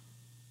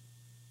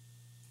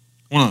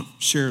 I want to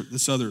share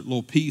this other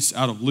little piece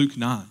out of Luke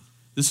 9.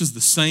 This is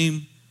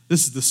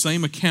the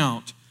same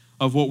account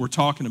of what we're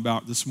talking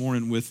about this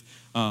morning with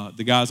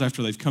the guys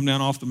after they've come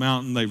down off the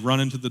mountain. They've run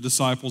into the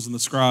disciples and the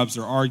scribes.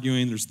 They're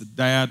arguing. There's the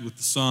dad with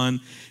the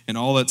son and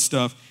all that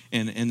stuff.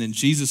 And then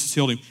Jesus has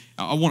healed him.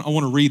 I want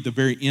to read the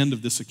very end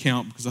of this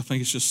account because I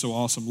think it's just so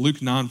awesome. Luke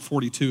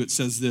 9:42, it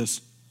says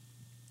this.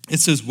 It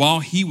says,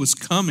 while he was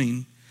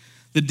coming,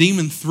 the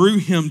demon threw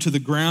him to the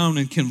ground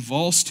and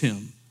convulsed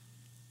him.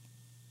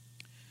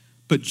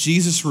 But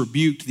Jesus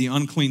rebuked the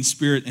unclean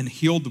spirit and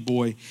healed the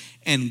boy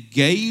and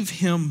gave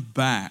him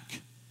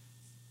back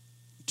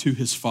to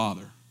his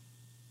father.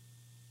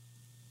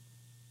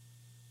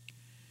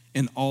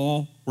 And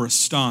all were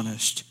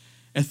astonished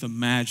at the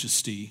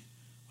majesty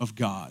of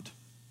God.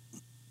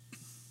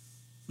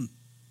 You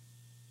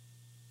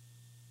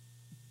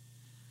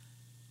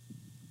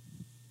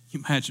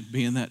imagine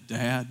being that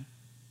dad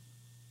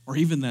or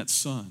even that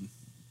son.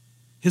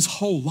 His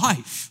whole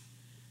life,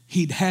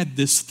 he'd had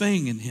this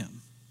thing in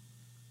him.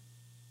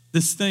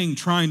 This thing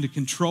trying to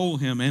control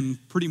him and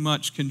pretty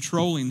much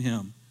controlling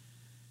him,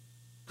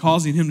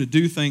 causing him to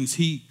do things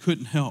he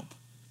couldn't help.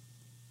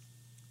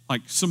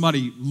 Like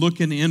somebody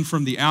looking in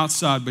from the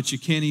outside, but you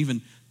can't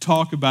even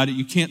talk about it.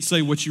 You can't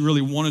say what you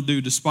really want to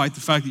do despite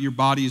the fact that your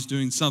body is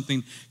doing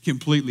something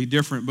completely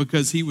different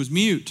because he was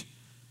mute.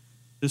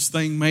 This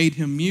thing made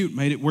him mute,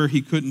 made it where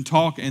he couldn't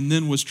talk, and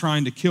then was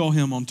trying to kill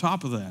him on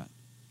top of that.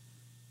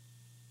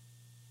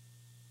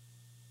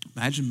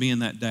 Imagine being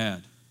that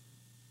dad,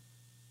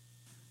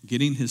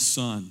 getting his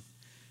son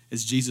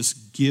as Jesus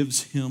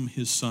gives him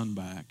his son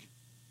back.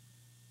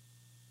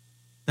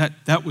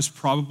 That was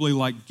probably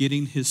like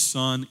getting his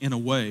son in a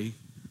way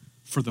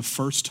for the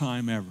first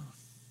time ever.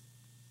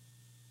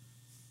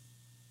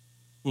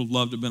 Would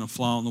love to have been a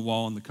fly on the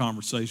wall in the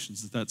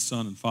conversations that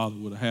son and father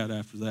would have had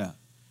after that.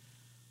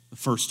 The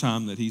first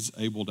time that he's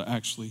able to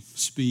actually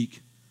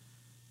speak,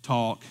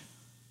 talk,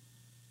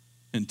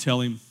 and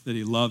tell him that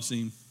he loves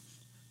him.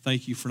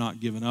 Thank you for not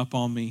giving up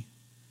on me.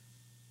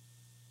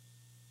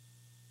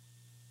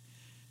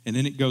 And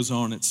then it goes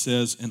on, it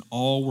says, and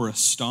all were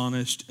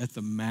astonished at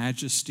the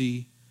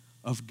majesty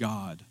of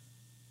God.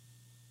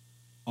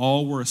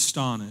 All were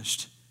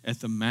astonished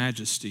at the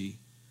majesty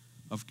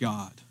of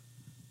God.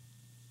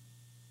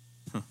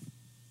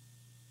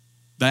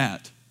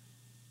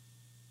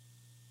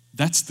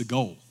 That's the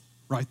goal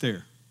right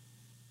there.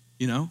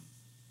 You know?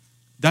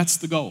 That's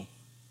the goal.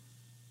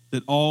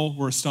 That all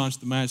were astonished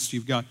at the majesty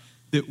of God.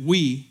 That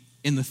we,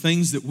 in the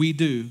things that we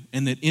do,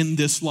 and that in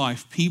this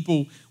life,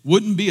 people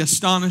wouldn't be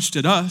astonished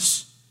at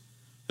us.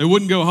 They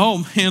wouldn't go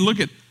home, man, look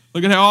at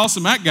how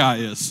awesome that guy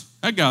is.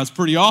 That guy's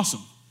pretty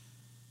awesome.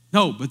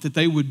 No, but that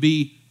they would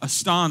be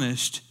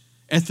astonished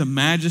at the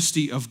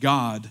majesty of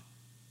God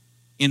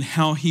in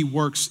how he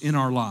works in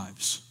our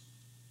lives.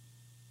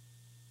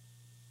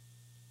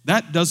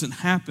 That doesn't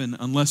happen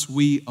unless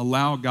we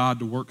allow God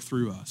to work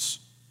through us.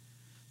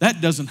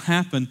 That doesn't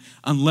happen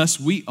unless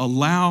we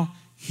allow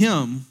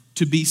him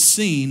to be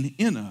seen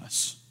in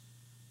us.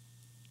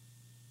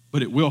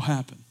 But it will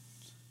happen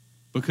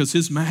because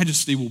his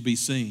majesty will be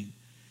seen.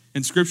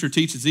 And Scripture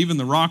teaches even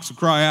the rocks will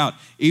cry out,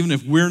 even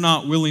if we're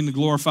not willing to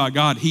glorify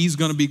God, he's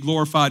going to be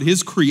glorified.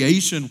 His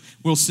creation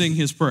will sing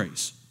his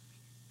praise.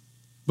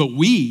 But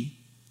we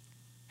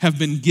have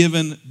been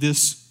given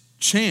this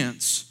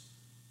chance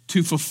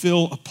to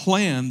fulfill a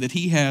plan that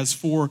he has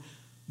for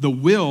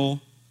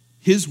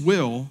his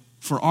will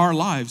for our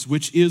lives,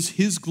 which is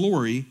his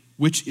glory,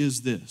 which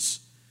is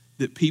this,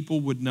 that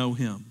people would know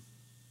him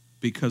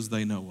because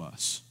they know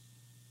us.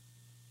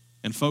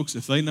 And folks,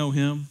 if they know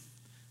him,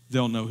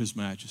 they'll know his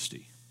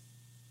majesty.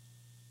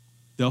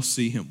 They'll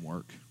see him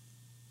work.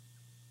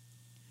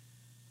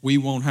 We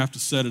won't have to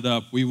set it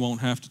up. We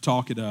won't have to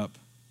talk it up.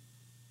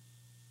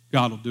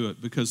 God will do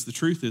it because the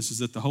truth is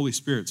that the Holy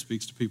Spirit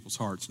speaks to people's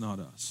hearts, not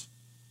us.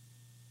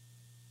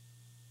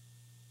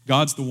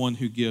 God's the one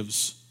who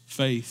gives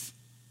faith.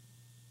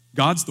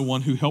 God's the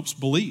one who helps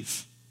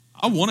believe.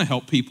 I want to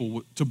help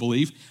people to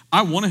believe.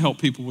 I want to help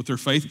people with their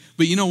faith.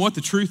 But you know what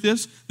the truth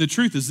is? The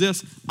truth is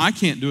this. I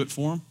can't do it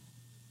for them.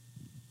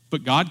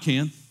 But God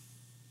can.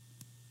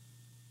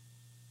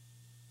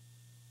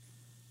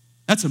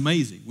 That's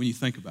amazing when you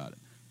think about it.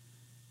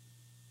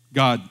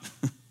 God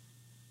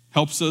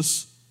helps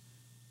us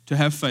to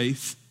have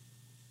faith.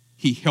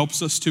 He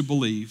helps us to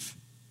believe.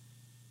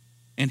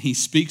 And he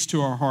speaks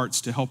to our hearts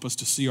to help us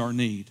to see our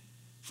need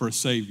for a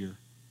Savior.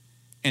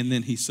 And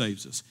then he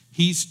saves us.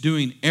 He's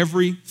doing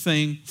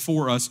everything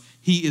for us.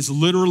 He is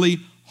literally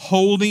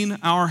holding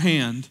our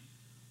hand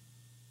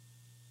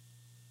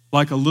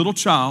like a little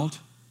child,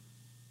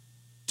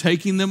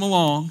 taking them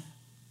along.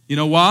 You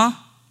know why?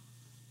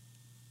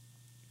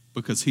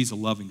 Because he's a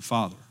loving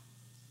father.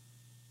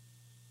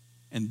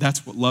 And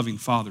that's what loving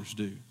fathers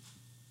do.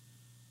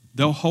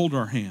 They'll hold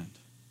our hand,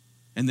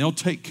 and they'll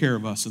take care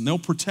of us, and they'll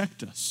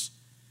protect us,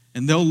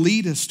 and they'll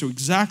lead us to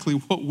exactly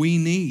what we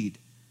need.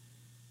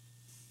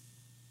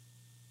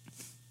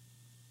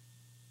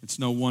 It's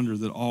no wonder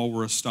that all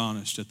were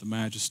astonished at the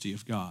majesty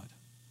of God.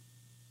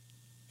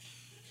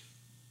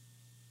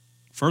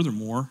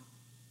 Furthermore,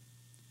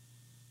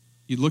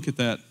 you look at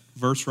that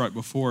verse right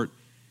before it,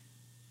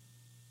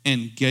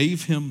 and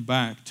gave him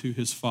back to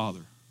his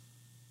Father.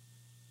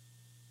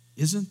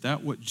 Isn't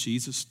that what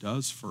Jesus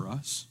does for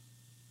us?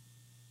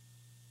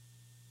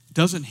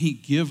 Doesn't he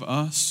give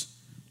us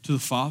to the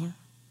Father?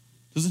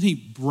 Doesn't he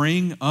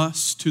bring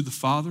us to the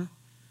Father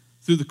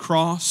through the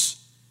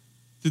cross,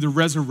 through the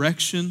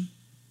resurrection,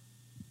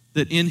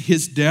 that in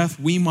his death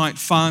we might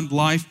find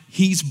life?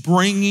 He's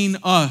bringing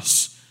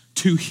us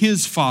to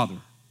his Father.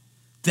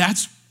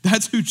 That's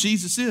who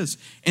Jesus is.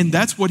 And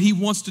that's what he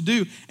wants to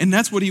do. And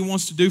that's what he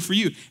wants to do for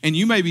you. And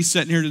you may be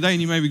sitting here today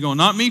and you may be going,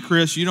 not me,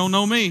 Chris, you don't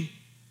know me.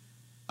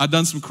 I've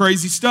done some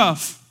crazy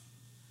stuff.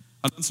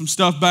 I've done some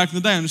stuff back in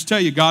the day. I'm just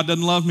telling you, God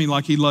doesn't love me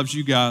like he loves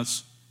you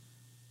guys.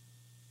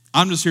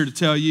 I'm just here to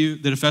tell you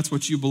that if that's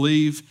what you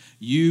believe,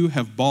 you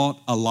have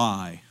bought a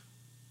lie.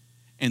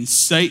 And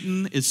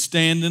Satan is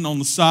standing on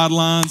the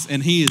sidelines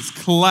and he is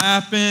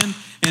clapping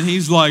and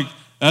he's like,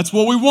 that's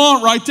what we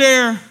want right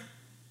there.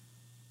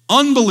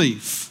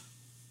 Unbelief.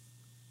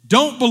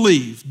 Don't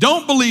believe.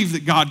 Don't believe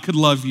that God could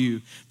love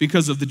you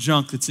because of the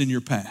junk that's in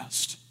your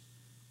past.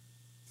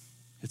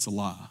 It's a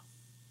lie.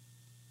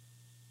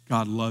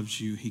 God loves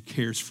you. He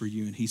cares for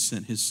you, and he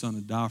sent his son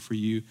to die for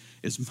you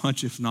as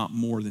much, if not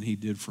more, than he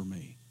did for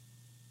me.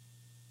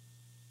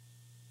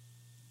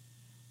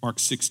 Mark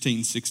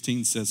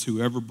 16:16 says,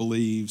 whoever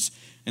believes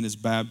and is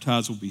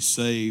baptized will be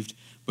saved,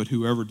 but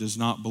whoever does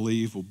not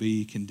believe will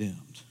be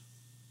condemned.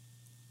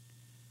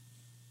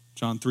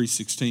 John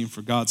 3:16,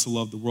 for God so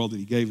loved the world that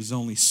he gave his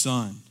only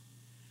son,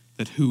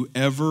 that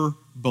whoever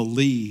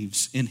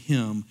believes in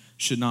him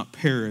should not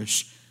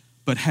perish,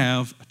 but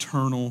have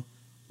eternal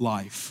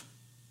life.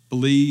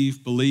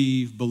 Believe,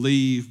 believe,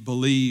 believe,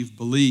 believe,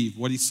 believe.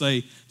 What did he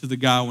say to the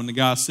guy when the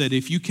guy said,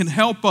 if you can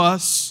help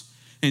us?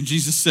 And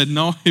Jesus said,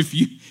 no, if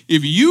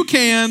you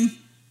can,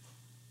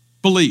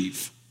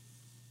 believe.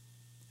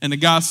 And the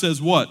guy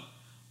says what?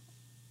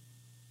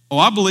 Oh,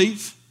 I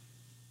believe,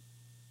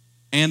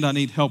 and I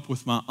need help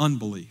with my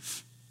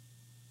unbelief.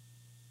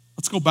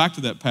 Let's go back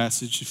to that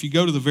passage. If you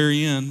go to the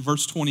very end,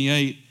 verse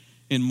 28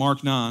 in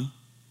Mark 9.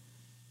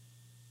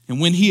 And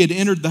when he had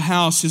entered the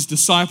house, his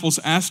disciples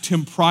asked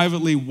him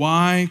privately,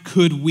 why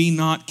could we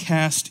not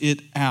cast it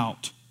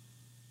out?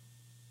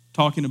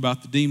 Talking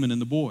about the demon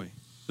and the boy.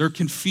 They're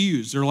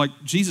confused. They're like,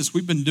 Jesus,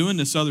 we've been doing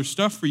this other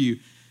stuff for you.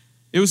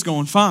 It was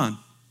going fine.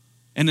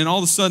 And then all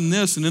of a sudden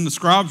this, and then the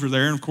scribes are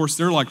there, and of course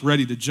they're like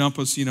ready to jump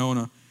us, in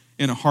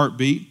a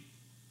heartbeat.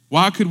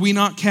 Why could we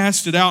not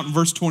cast it out? In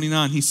verse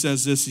 29, he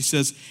says this. He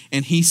says,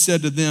 and he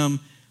said to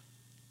them,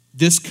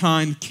 this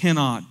kind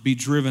cannot be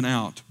driven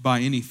out by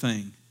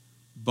anything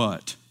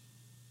but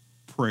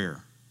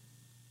prayer.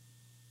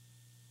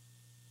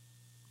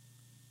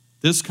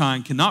 This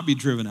kind cannot be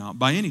driven out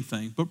by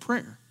anything but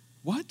prayer.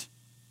 What?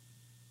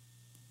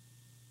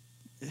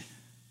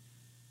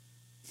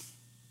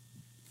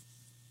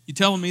 You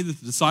telling me that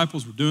the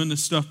disciples were doing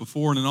this stuff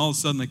before and then all of a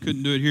sudden they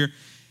couldn't do it here,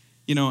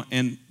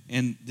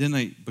 and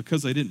then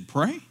because they didn't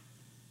pray?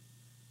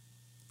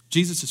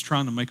 Jesus is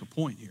trying to make a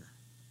point here.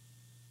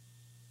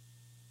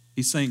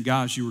 He's saying,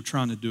 guys, you were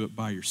trying to do it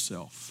by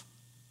yourself.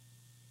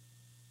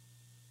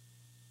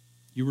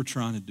 You were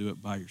trying to do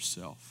it by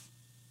yourself.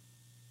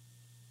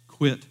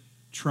 Quit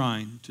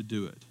trying to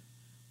do it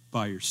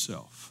by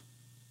yourself.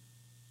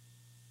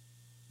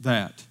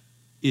 That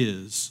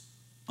is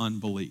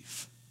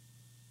unbelief.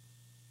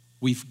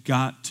 We've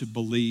got to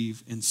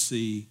believe and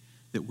see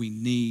that we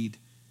need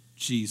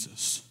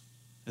Jesus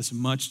as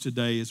much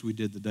today as we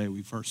did the day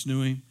we first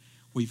knew him.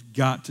 We've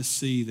got to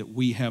see that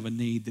we have a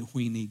need, that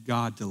we need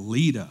God to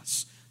lead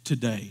us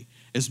today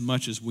as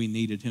much as we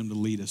needed him to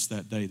lead us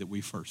that day that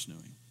we first knew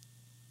him.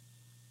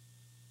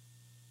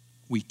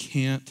 We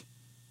can't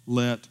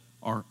let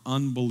our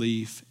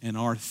unbelief and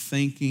our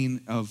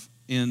thinking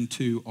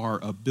into our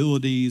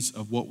abilities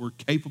of what we're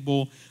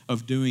capable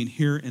of doing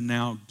here and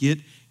now get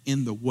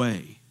in the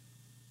way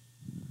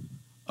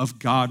of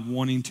God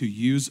wanting to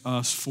use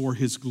us for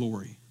his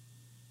glory.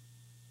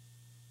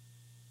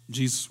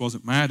 Jesus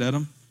wasn't mad at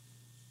him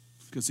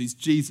because he's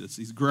Jesus.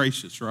 He's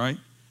gracious, right?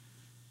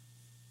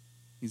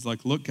 He's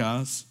like, look,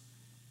 guys,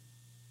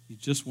 you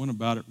just went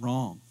about it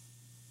wrong.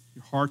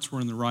 Your hearts were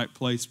in the right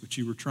place, but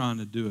you were trying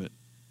to do it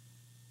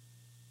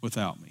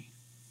without me.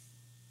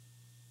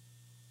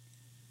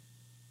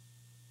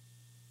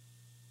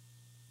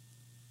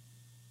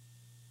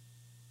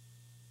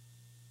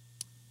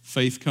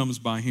 Faith comes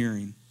by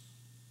hearing.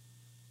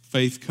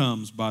 Faith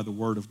comes by the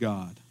word of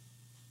God.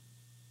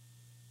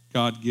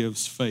 God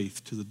gives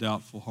faith to the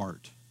doubtful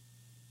heart.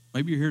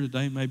 Maybe you're here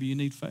today, maybe you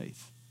need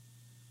faith.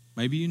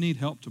 Maybe you need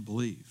help to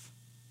believe.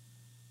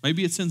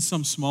 Maybe it's in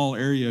some small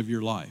area of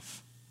your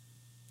life.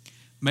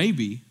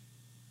 Maybe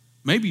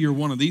you're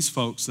one of these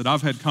folks that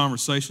I've had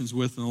conversations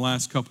with in the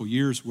last couple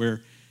years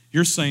where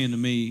you're saying to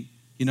me,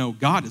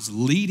 God is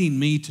leading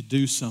me to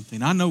do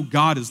something. I know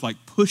God is like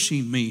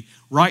pushing me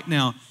right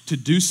now to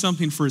do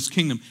something for his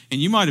kingdom.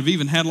 And you might have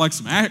even had like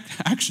some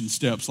action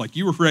steps, like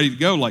you were ready to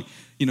go, like,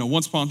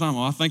 once upon a time,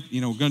 I think,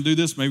 we're going to do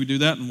this, maybe do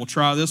that, and we'll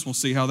try this, and we'll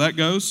see how that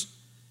goes.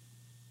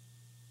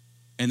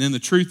 And then the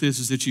truth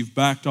is that you've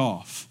backed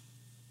off.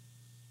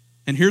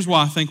 And here's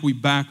why I think we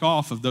back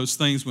off of those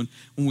things when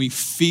we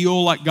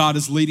feel like God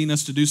is leading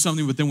us to do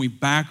something, but then we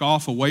back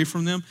off away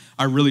from them.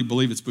 I really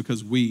believe it's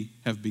because we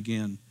have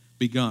begun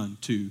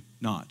to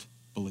not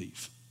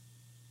believe.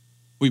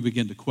 We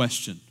begin to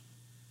question.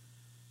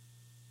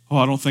 Oh,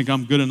 I don't think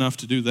I'm good enough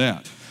to do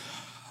that.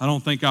 I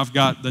don't think I've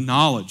got the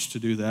knowledge to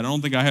do that. I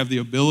don't think I have the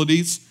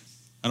abilities.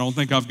 I don't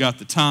think I've got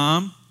the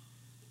time.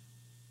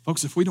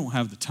 Folks, if we don't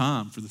have the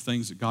time for the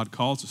things that God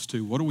calls us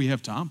to, what do we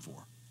have time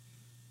for?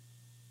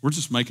 We're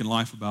just making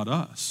life about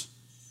us.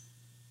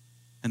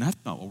 And that's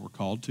not what we're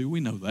called to. We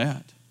know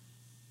that.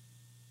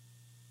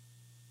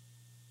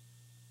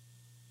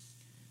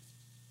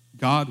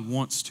 God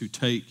wants to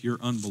take your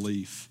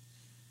unbelief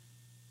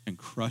and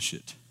crush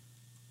it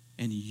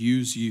and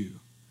use you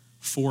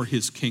for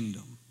his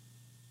kingdom.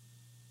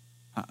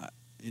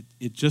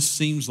 It just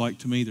seems like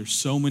to me there's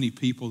so many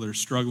people that are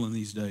struggling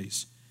these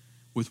days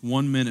with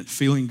 1 minute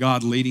feeling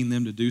God leading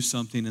them to do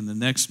something, and the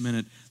next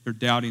minute they're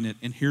doubting it.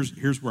 And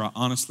here's where I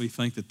honestly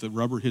think that the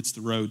rubber hits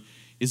the road,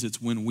 is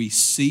it's when we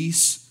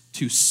cease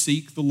to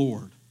seek the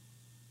Lord,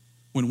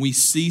 when we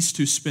cease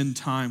to spend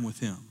time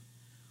with him,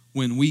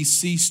 when we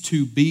cease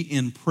to be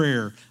in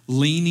prayer,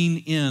 leaning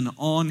in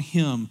on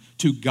him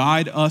to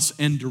guide us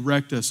and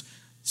direct us,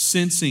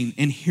 sensing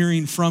and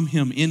hearing from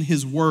him in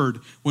his word,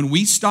 when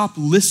we stop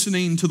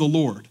listening to the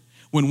Lord,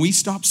 when we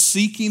stop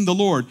seeking the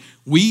Lord,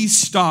 we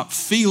stop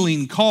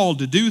feeling called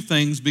to do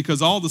things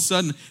because all of a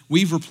sudden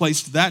we've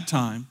replaced that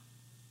time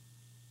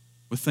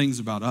with things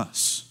about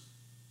us.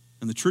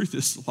 And the truth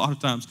is, a lot of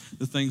times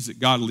the things that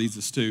God leads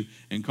us to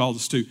and calls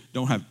us to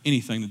don't have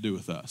anything to do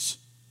with us.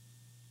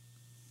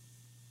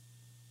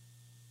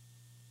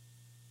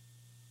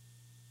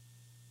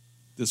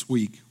 This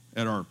week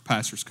at our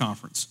pastor's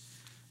conference,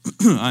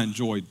 I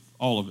enjoyed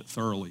all of it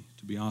thoroughly,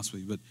 to be honest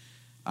with you. But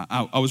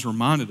I was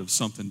reminded of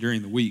something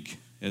during the week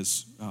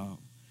as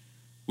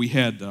we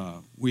had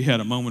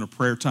a moment of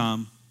prayer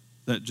time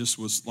that just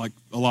was like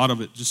a lot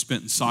of it just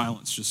spent in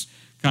silence, just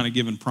kind of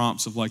giving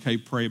prompts of like, hey,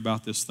 pray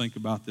about this, think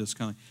about this,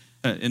 kind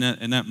of,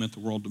 and that meant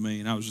the world to me.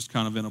 And I was just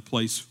kind of in a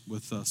place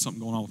with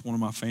something going on with one of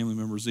my family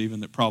members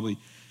even that probably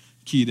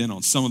keyed in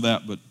on some of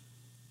that, but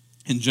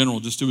in general,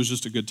 it was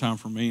just a good time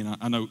for me. And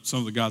I know some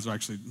of the guys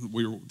actually,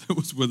 it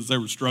was with us, they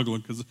were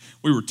struggling because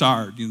we were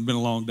tired. It's been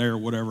a long day or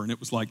whatever, and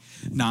it was like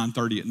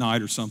 9:30 at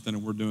night or something,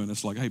 and we're doing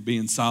this like, hey, be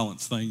in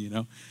silence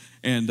thing,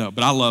 And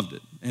but I loved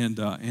it, and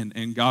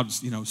God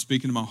was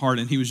speaking to my heart,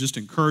 and he was just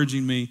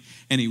encouraging me,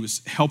 and he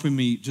was helping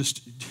me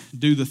just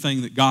do the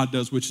thing that God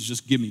does, which is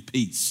just give me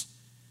peace.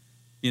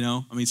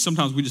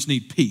 Sometimes we just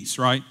need peace,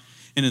 right?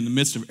 And in the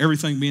midst of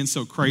everything being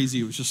so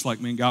crazy, it was just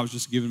like, man, God was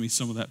just giving me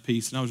some of that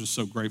peace, and I was just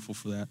so grateful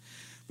for that.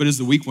 But as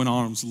the week went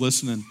on, I was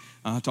listening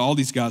to all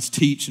these guys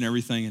teach and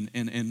everything,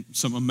 and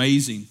some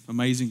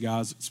amazing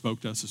guys that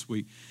spoke to us this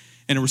week.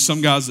 And there were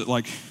some guys that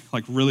like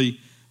really,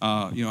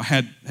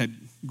 had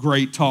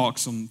great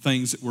talks on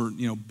things that were,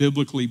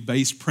 biblically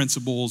based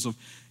principles of,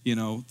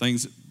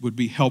 things that would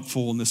be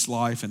helpful in this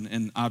life,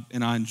 and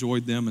I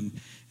enjoyed them, and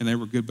they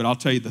were good. But I'll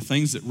tell you, the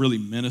things that really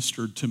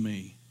ministered to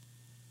me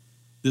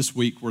this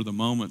week were the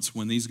moments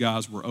when these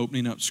guys were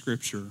opening up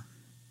Scripture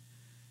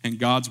and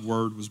God's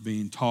word was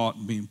being taught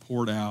and being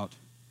poured out,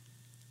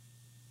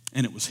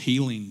 and it was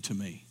healing to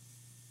me.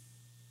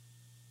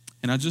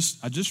 And I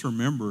just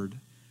remembered,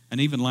 and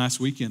even last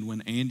weekend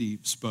when Andy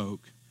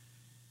spoke,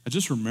 I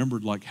just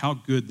remembered like how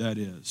good that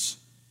is.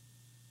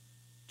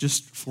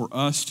 Just for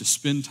us to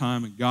spend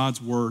time in God's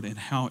word and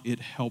how it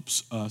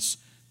helps us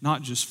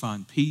not just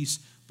find peace,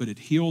 but it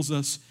heals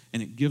us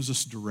and it gives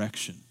us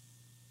direction.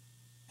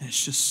 And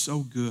it's just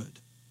so good.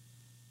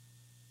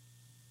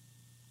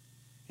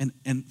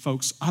 And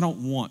folks, I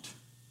don't want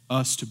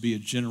us to be a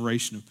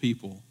generation of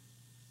people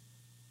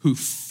who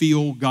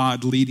feel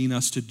God leading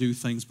us to do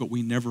things, but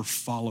we never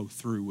follow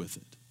through with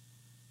it.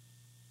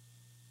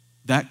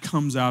 That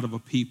comes out of a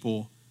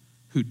people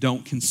who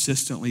don't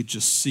consistently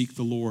just seek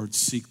the Lord,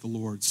 seek the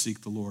Lord,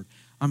 seek the Lord.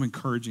 I'm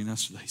encouraging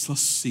us today. So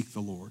let's seek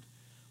the Lord.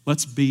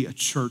 Let's be a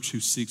church who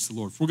seeks the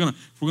Lord. If we're going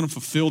to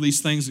fulfill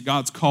these things that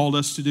God's called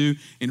us to do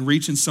and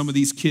reaching some of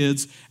these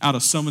kids out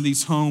of some of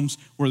these homes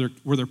where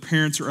their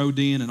parents are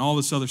ODing and all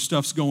this other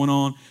stuff's going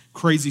on,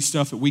 crazy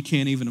stuff that we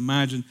can't even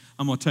imagine,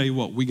 I'm going to tell you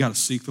what, we got to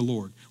seek the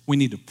Lord. We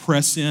need to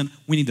press in.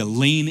 We need to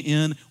lean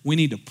in. We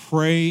need to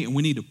pray, and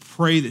we need to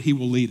pray that he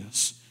will lead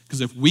us.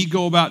 Because if we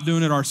go about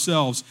doing it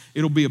ourselves,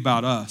 it'll be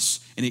about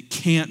us. And it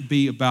can't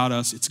be about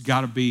us. It's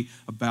got to be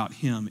about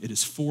him. It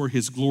is for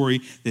his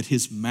glory that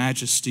his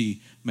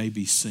majesty may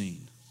be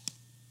seen.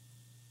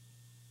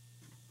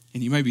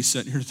 And you may be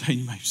sitting here today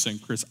and you may be saying,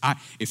 Chris,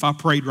 if I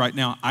prayed right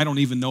now, I don't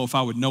even know if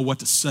I would know what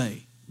to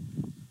say.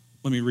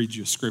 Let me read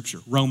you a scripture.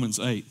 Romans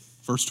 8,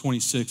 verse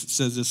 26. It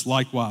says this,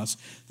 likewise,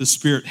 the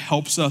Spirit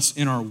helps us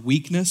in our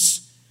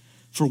weakness,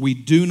 for we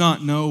do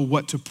not know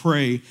what to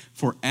pray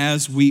for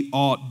as we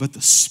ought, but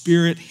the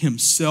Spirit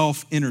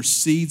himself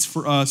intercedes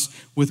for us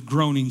with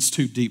groanings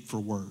too deep for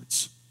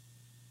words.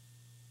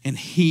 And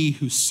he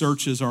who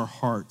searches our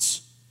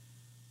hearts,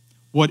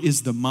 what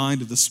is the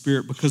mind of the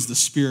Spirit? Because the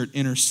Spirit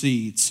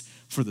intercedes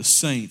for the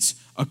saints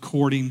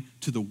according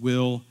to the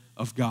will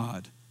of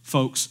God.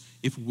 Folks,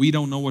 if we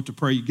don't know what to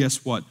pray,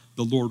 guess what?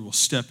 The Lord will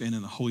step in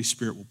and the Holy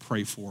Spirit will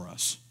pray for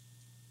us.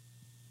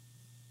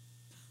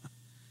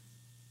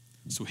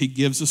 So he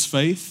gives us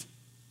faith,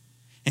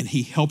 and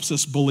he helps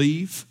us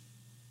believe,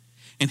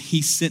 and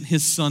he sent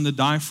his son to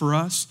die for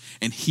us,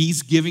 and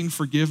he's giving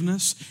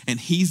forgiveness, and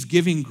he's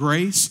giving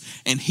grace,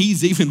 and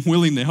he's even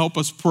willing to help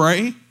us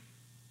pray.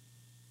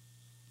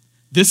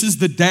 This is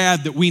the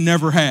dad that we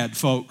never had,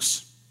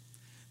 folks.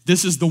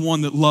 This is the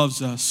one that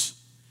loves us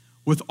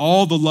with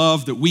all the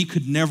love that we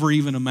could never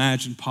even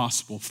imagine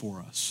possible for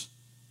us.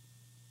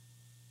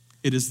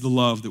 It is the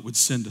love that would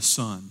send a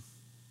son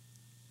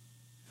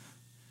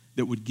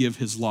that would give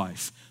his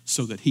life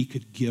so that he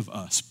could give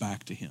us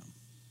back to him.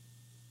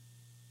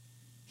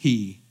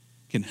 He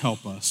can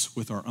help us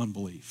with our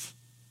unbelief.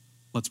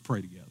 Let's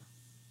pray together.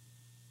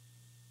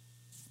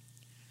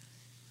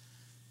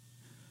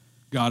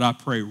 God, I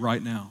pray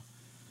right now,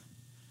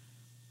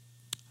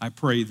 I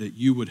pray that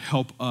you would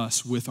help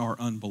us with our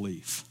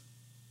unbelief.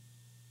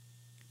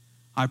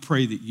 I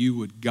pray that you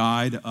would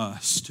guide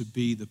us to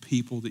be the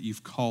people that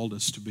you've called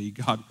us to be.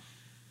 God,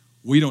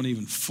 we don't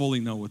even fully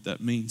know what that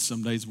means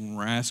some days when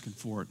we're asking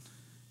for it.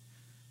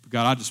 But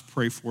God, I just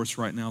pray for us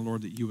right now,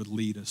 Lord, that you would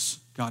lead us.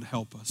 God,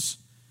 help us.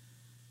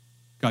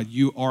 God,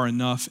 you are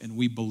enough, and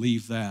we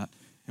believe that,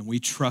 and we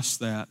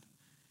trust that.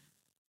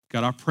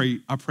 God,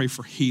 I pray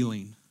for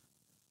healing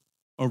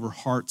over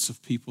hearts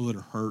of people that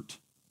are hurt.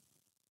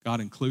 God,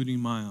 including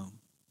my own.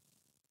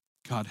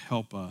 God,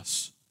 help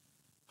us.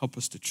 Help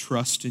us to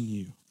trust in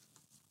you.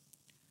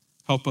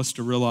 Help us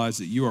to realize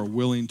that you are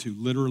willing to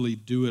literally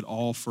do it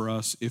all for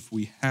us if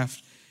we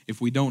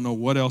don't know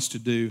what else to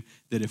do,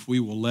 that if we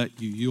will let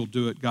you, you'll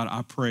do it. God,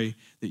 I pray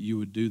that you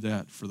would do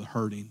that for the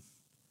hurting,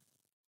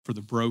 for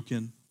the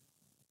broken.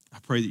 I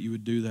pray that you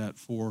would do that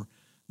for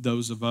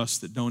those of us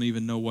that don't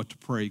even know what to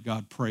pray.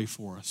 God, pray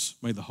for us.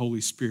 May the Holy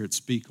Spirit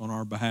speak on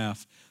our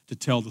behalf to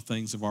tell the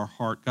things of our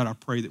heart. God, I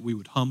pray that we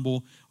would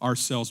humble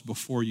ourselves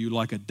before you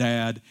like a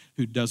dad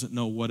who doesn't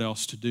know what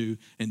else to do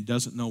and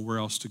doesn't know where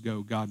else to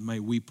go. God, may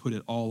we put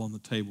it all on the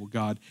table.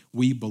 God,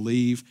 we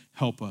believe.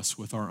 Help us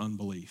with our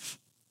unbelief.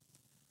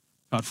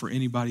 God, for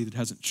anybody that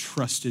hasn't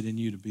trusted in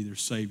you to be their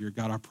Savior,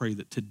 God, I pray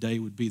that today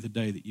would be the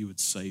day that you would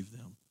save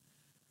them.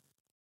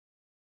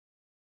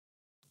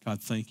 God,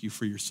 thank you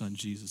for your Son,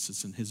 Jesus.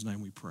 It's in his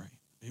name we pray.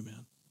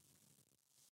 Amen.